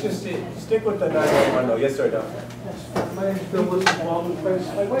that. It's just, stick with the 911 though, yes, sir, Doc. My name is Bill Wilson, Baldwin Place.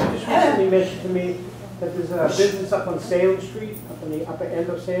 My wife just recently mentioned to me that there's a business up on Salem Street, up on the upper end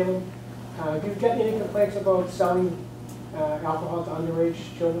of Salem. Have you gotten any complaints about selling alcohol to underage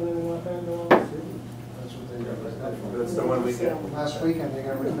children in the North End or? That's what they got. That's the one we did. Last weekend, they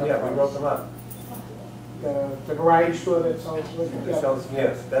got rid of that. Yeah, we broke them up. The variety store that sells liquor? It sells,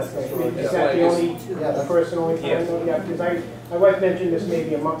 yes, that's the store. Is that the only, Yeah, the first and only time? Yes. Yeah, because my wife mentioned this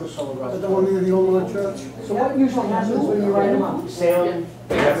maybe a month or so ago. Is that the one near the old Lord Church? So what usually happens when you write them up? Salem,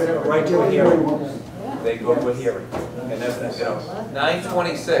 They have a right to a hearing. They go to a hearing. And that's, you know,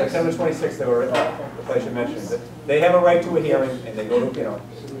 926. September 26th, they were, the place you mentioned, that they have a right to a hearing and they go to, you know,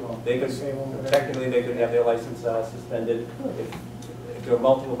 they could, technically, they could have their license suspended. If there are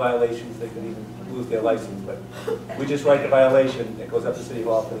multiple violations, they could even lose their license, but we just write the violation, it goes up to City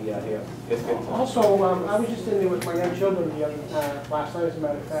Hall for the hearing. It's good. also, I was just in there with my young children the other, last night, as a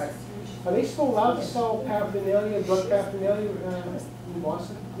matter of fact. Are they still allowed to sell paraphernalia, drug paraphernalia in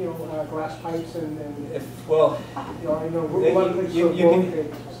Boston? You know, glass pipes and If, well, you know, I know, They- a lot of places you- sell you can- road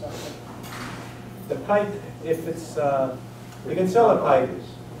trips and stuff. the pipe, if it's, you can sell a pipe,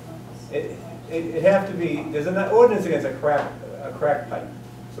 it have to be, there's an ordinance against a crack pipe.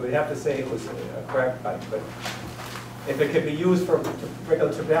 So we have to say it was a crack pipe, but if it could be used for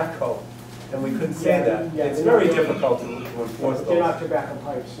regular tobacco, then we couldn't say that. Yeah, It's they're very not- difficult to enforce They're not those. tobacco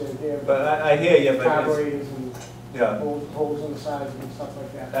pipes, they're But I hear you, but it's, carburetors and yeah. holes in the sides and stuff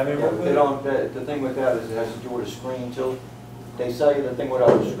like that. I mean, Yeah, but they don't, the thing with that is it has to do with a screen too. They sell you the thing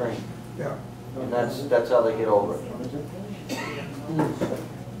without a screen. Yeah. And that's how they get over it.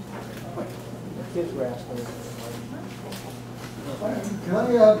 Kids were asking. Can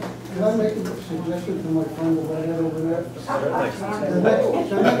I make a suggestion to my friend that I got over there? Certainly.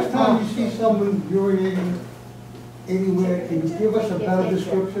 The next time you see someone urinating anywhere, can you give us a better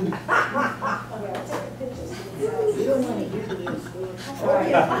description? I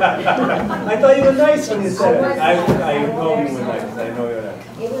thought you were nice when you said it. I know you were nice, I know you're nice.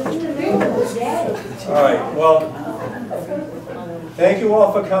 It was in the middle of the day. All right, well, thank you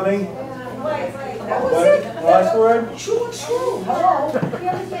all for coming. That was What- it. Last word? Choo choo, hello. Do you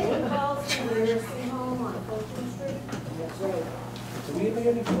ever get any calls from the nursing home on Fulton Street?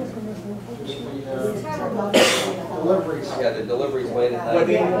 Deliveries. Yeah, the deliveries late at What, night.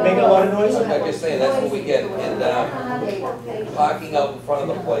 they making a lot of noise? I'm just saying, that's what we get, and, parking out in front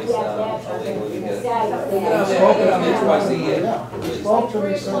of the place, illegally, we get it. It's twice a year. Yeah, spoke to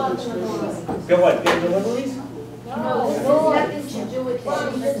me, said it's. Get what, get deliveries? No, it's nothing to do with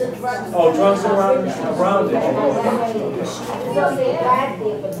that. Oh, drunks around it. So they bad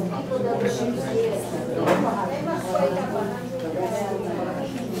there, but the people don't choose this. They must wake up 100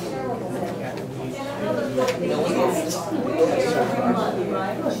 You know, we We're here every month,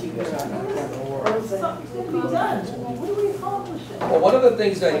 right? Something's gonna be done. What are we accomplishing? Well, one of the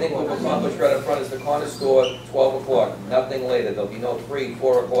things I think we've accomplished right up front is the corner store, 12 o'clock, nothing later, there'll be no 3,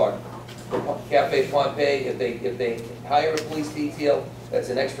 4 o'clock. Cafe Pompey, if they hire a police detail, that's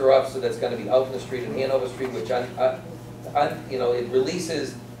an extra officer that's gonna be out in the street in Hanover Street, which you know, it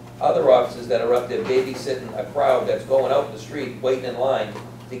releases other officers that are up there babysitting a crowd that's going out in the street, waiting in line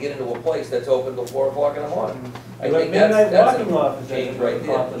to get into a place that's open till 4 o'clock in the morning. I think that's a change right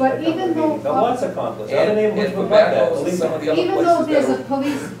there. But even though, Belmont's accomplished, other And neighborhoods for would like that, backhoes and believe some me. of the other even though places there's that a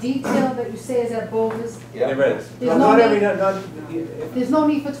police detail that you say is at Bovis, yeah. There is. There's Not no every, need- not, there's no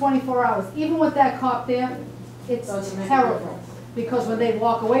need for 24 hours. Even with that cop there, it's terrible. Because when they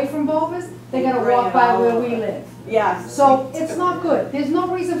walk away from Bovis, they gotta walk by where we live. Yes. So it's not good. There's no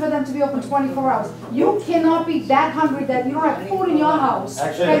reason for them to be open 24 hours. You cannot be that hungry that you don't have food in your house,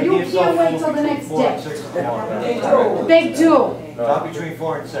 and you can't wait till the next day. They do. Not between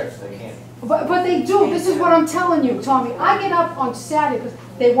 4 and 6, they can't. But they do. This is what I'm telling you, Tommy. I get up on Saturday because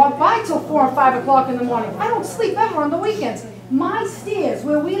they walk by till 4 or 5 o'clock in the morning. I don't sleep ever on the weekends. My stairs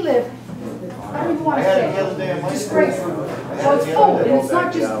where we live, I don't even want to say, disgraceful. So it's food, and it's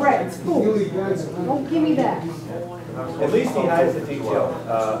not just bread, it's food. Don't give me that. at least he hires a detail.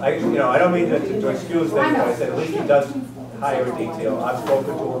 I don't mean to excuse things, but I said, at least he does hire a detail. I've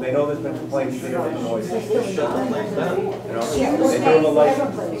spoken to him, they know there's been complaints, they don't noise. They know the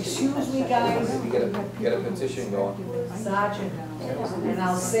license. Excuse me, guys. You get a petition going. Sergeant, and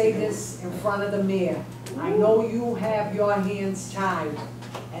I'll say this in front of the mayor. I know you have your hands tied,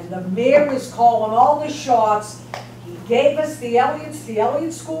 and the mayor is calling all the shots. He gave us the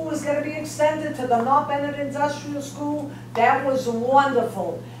Elliott School was gonna be extended to the North Bennett Industrial School. That was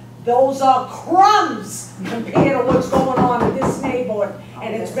wonderful. Those are crumbs compared to what's going on in this neighborhood.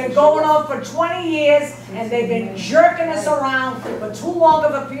 And it's been going on for 20 years, and they've been jerking us around for too long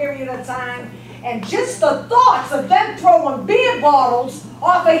of a period of time. And just the thoughts of them throwing beer bottles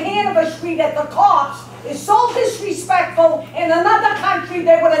off of Hanover Street at the cops is so disrespectful. In another country,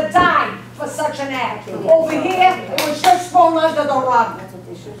 they would have died for such an act. Over here, it was just thrown under the rug.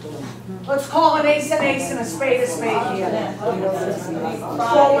 Let's call an ace and a spade here.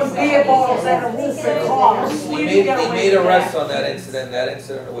 Throwing beer bottles at a roof and cars. We made arrests on that incident. That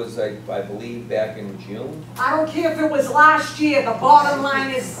incident was, I believe, back in June. I don't care if it was last year. The bottom line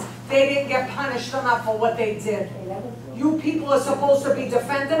is they didn't get punished enough for what they did. You people are supposed to be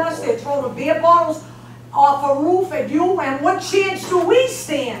defending us. They're throwing beer bottles off a roof at you, and what chance do we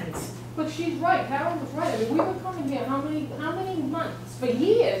stand? But she's right, Carol was right. I mean, we've been coming here how many months? For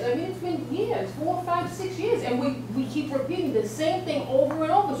years. I mean, it's been years, 4, 5, 6 years, and we keep repeating the same thing over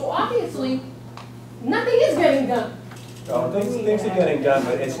and over. So obviously, nothing is getting done. Things are getting done,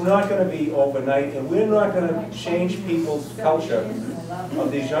 but it's not gonna be overnight, and we're not gonna change people's culture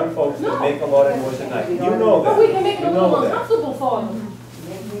of these young folks that make a lot of noise at night. You know that. But we can make it You a little know that. uncomfortable for them.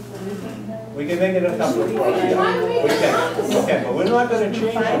 We can make it uncomfortable for We can try to make it uncomfortable. Okay, but we're not gonna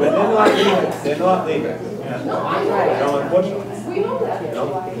change them, and they're not leaving. They're not leaving. No, I know that. No, unfortunately. We know that. You know?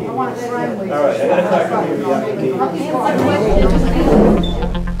 I want to friendly. All right, I gotta talk to you. Yeah.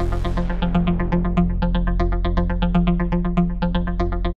 Okay,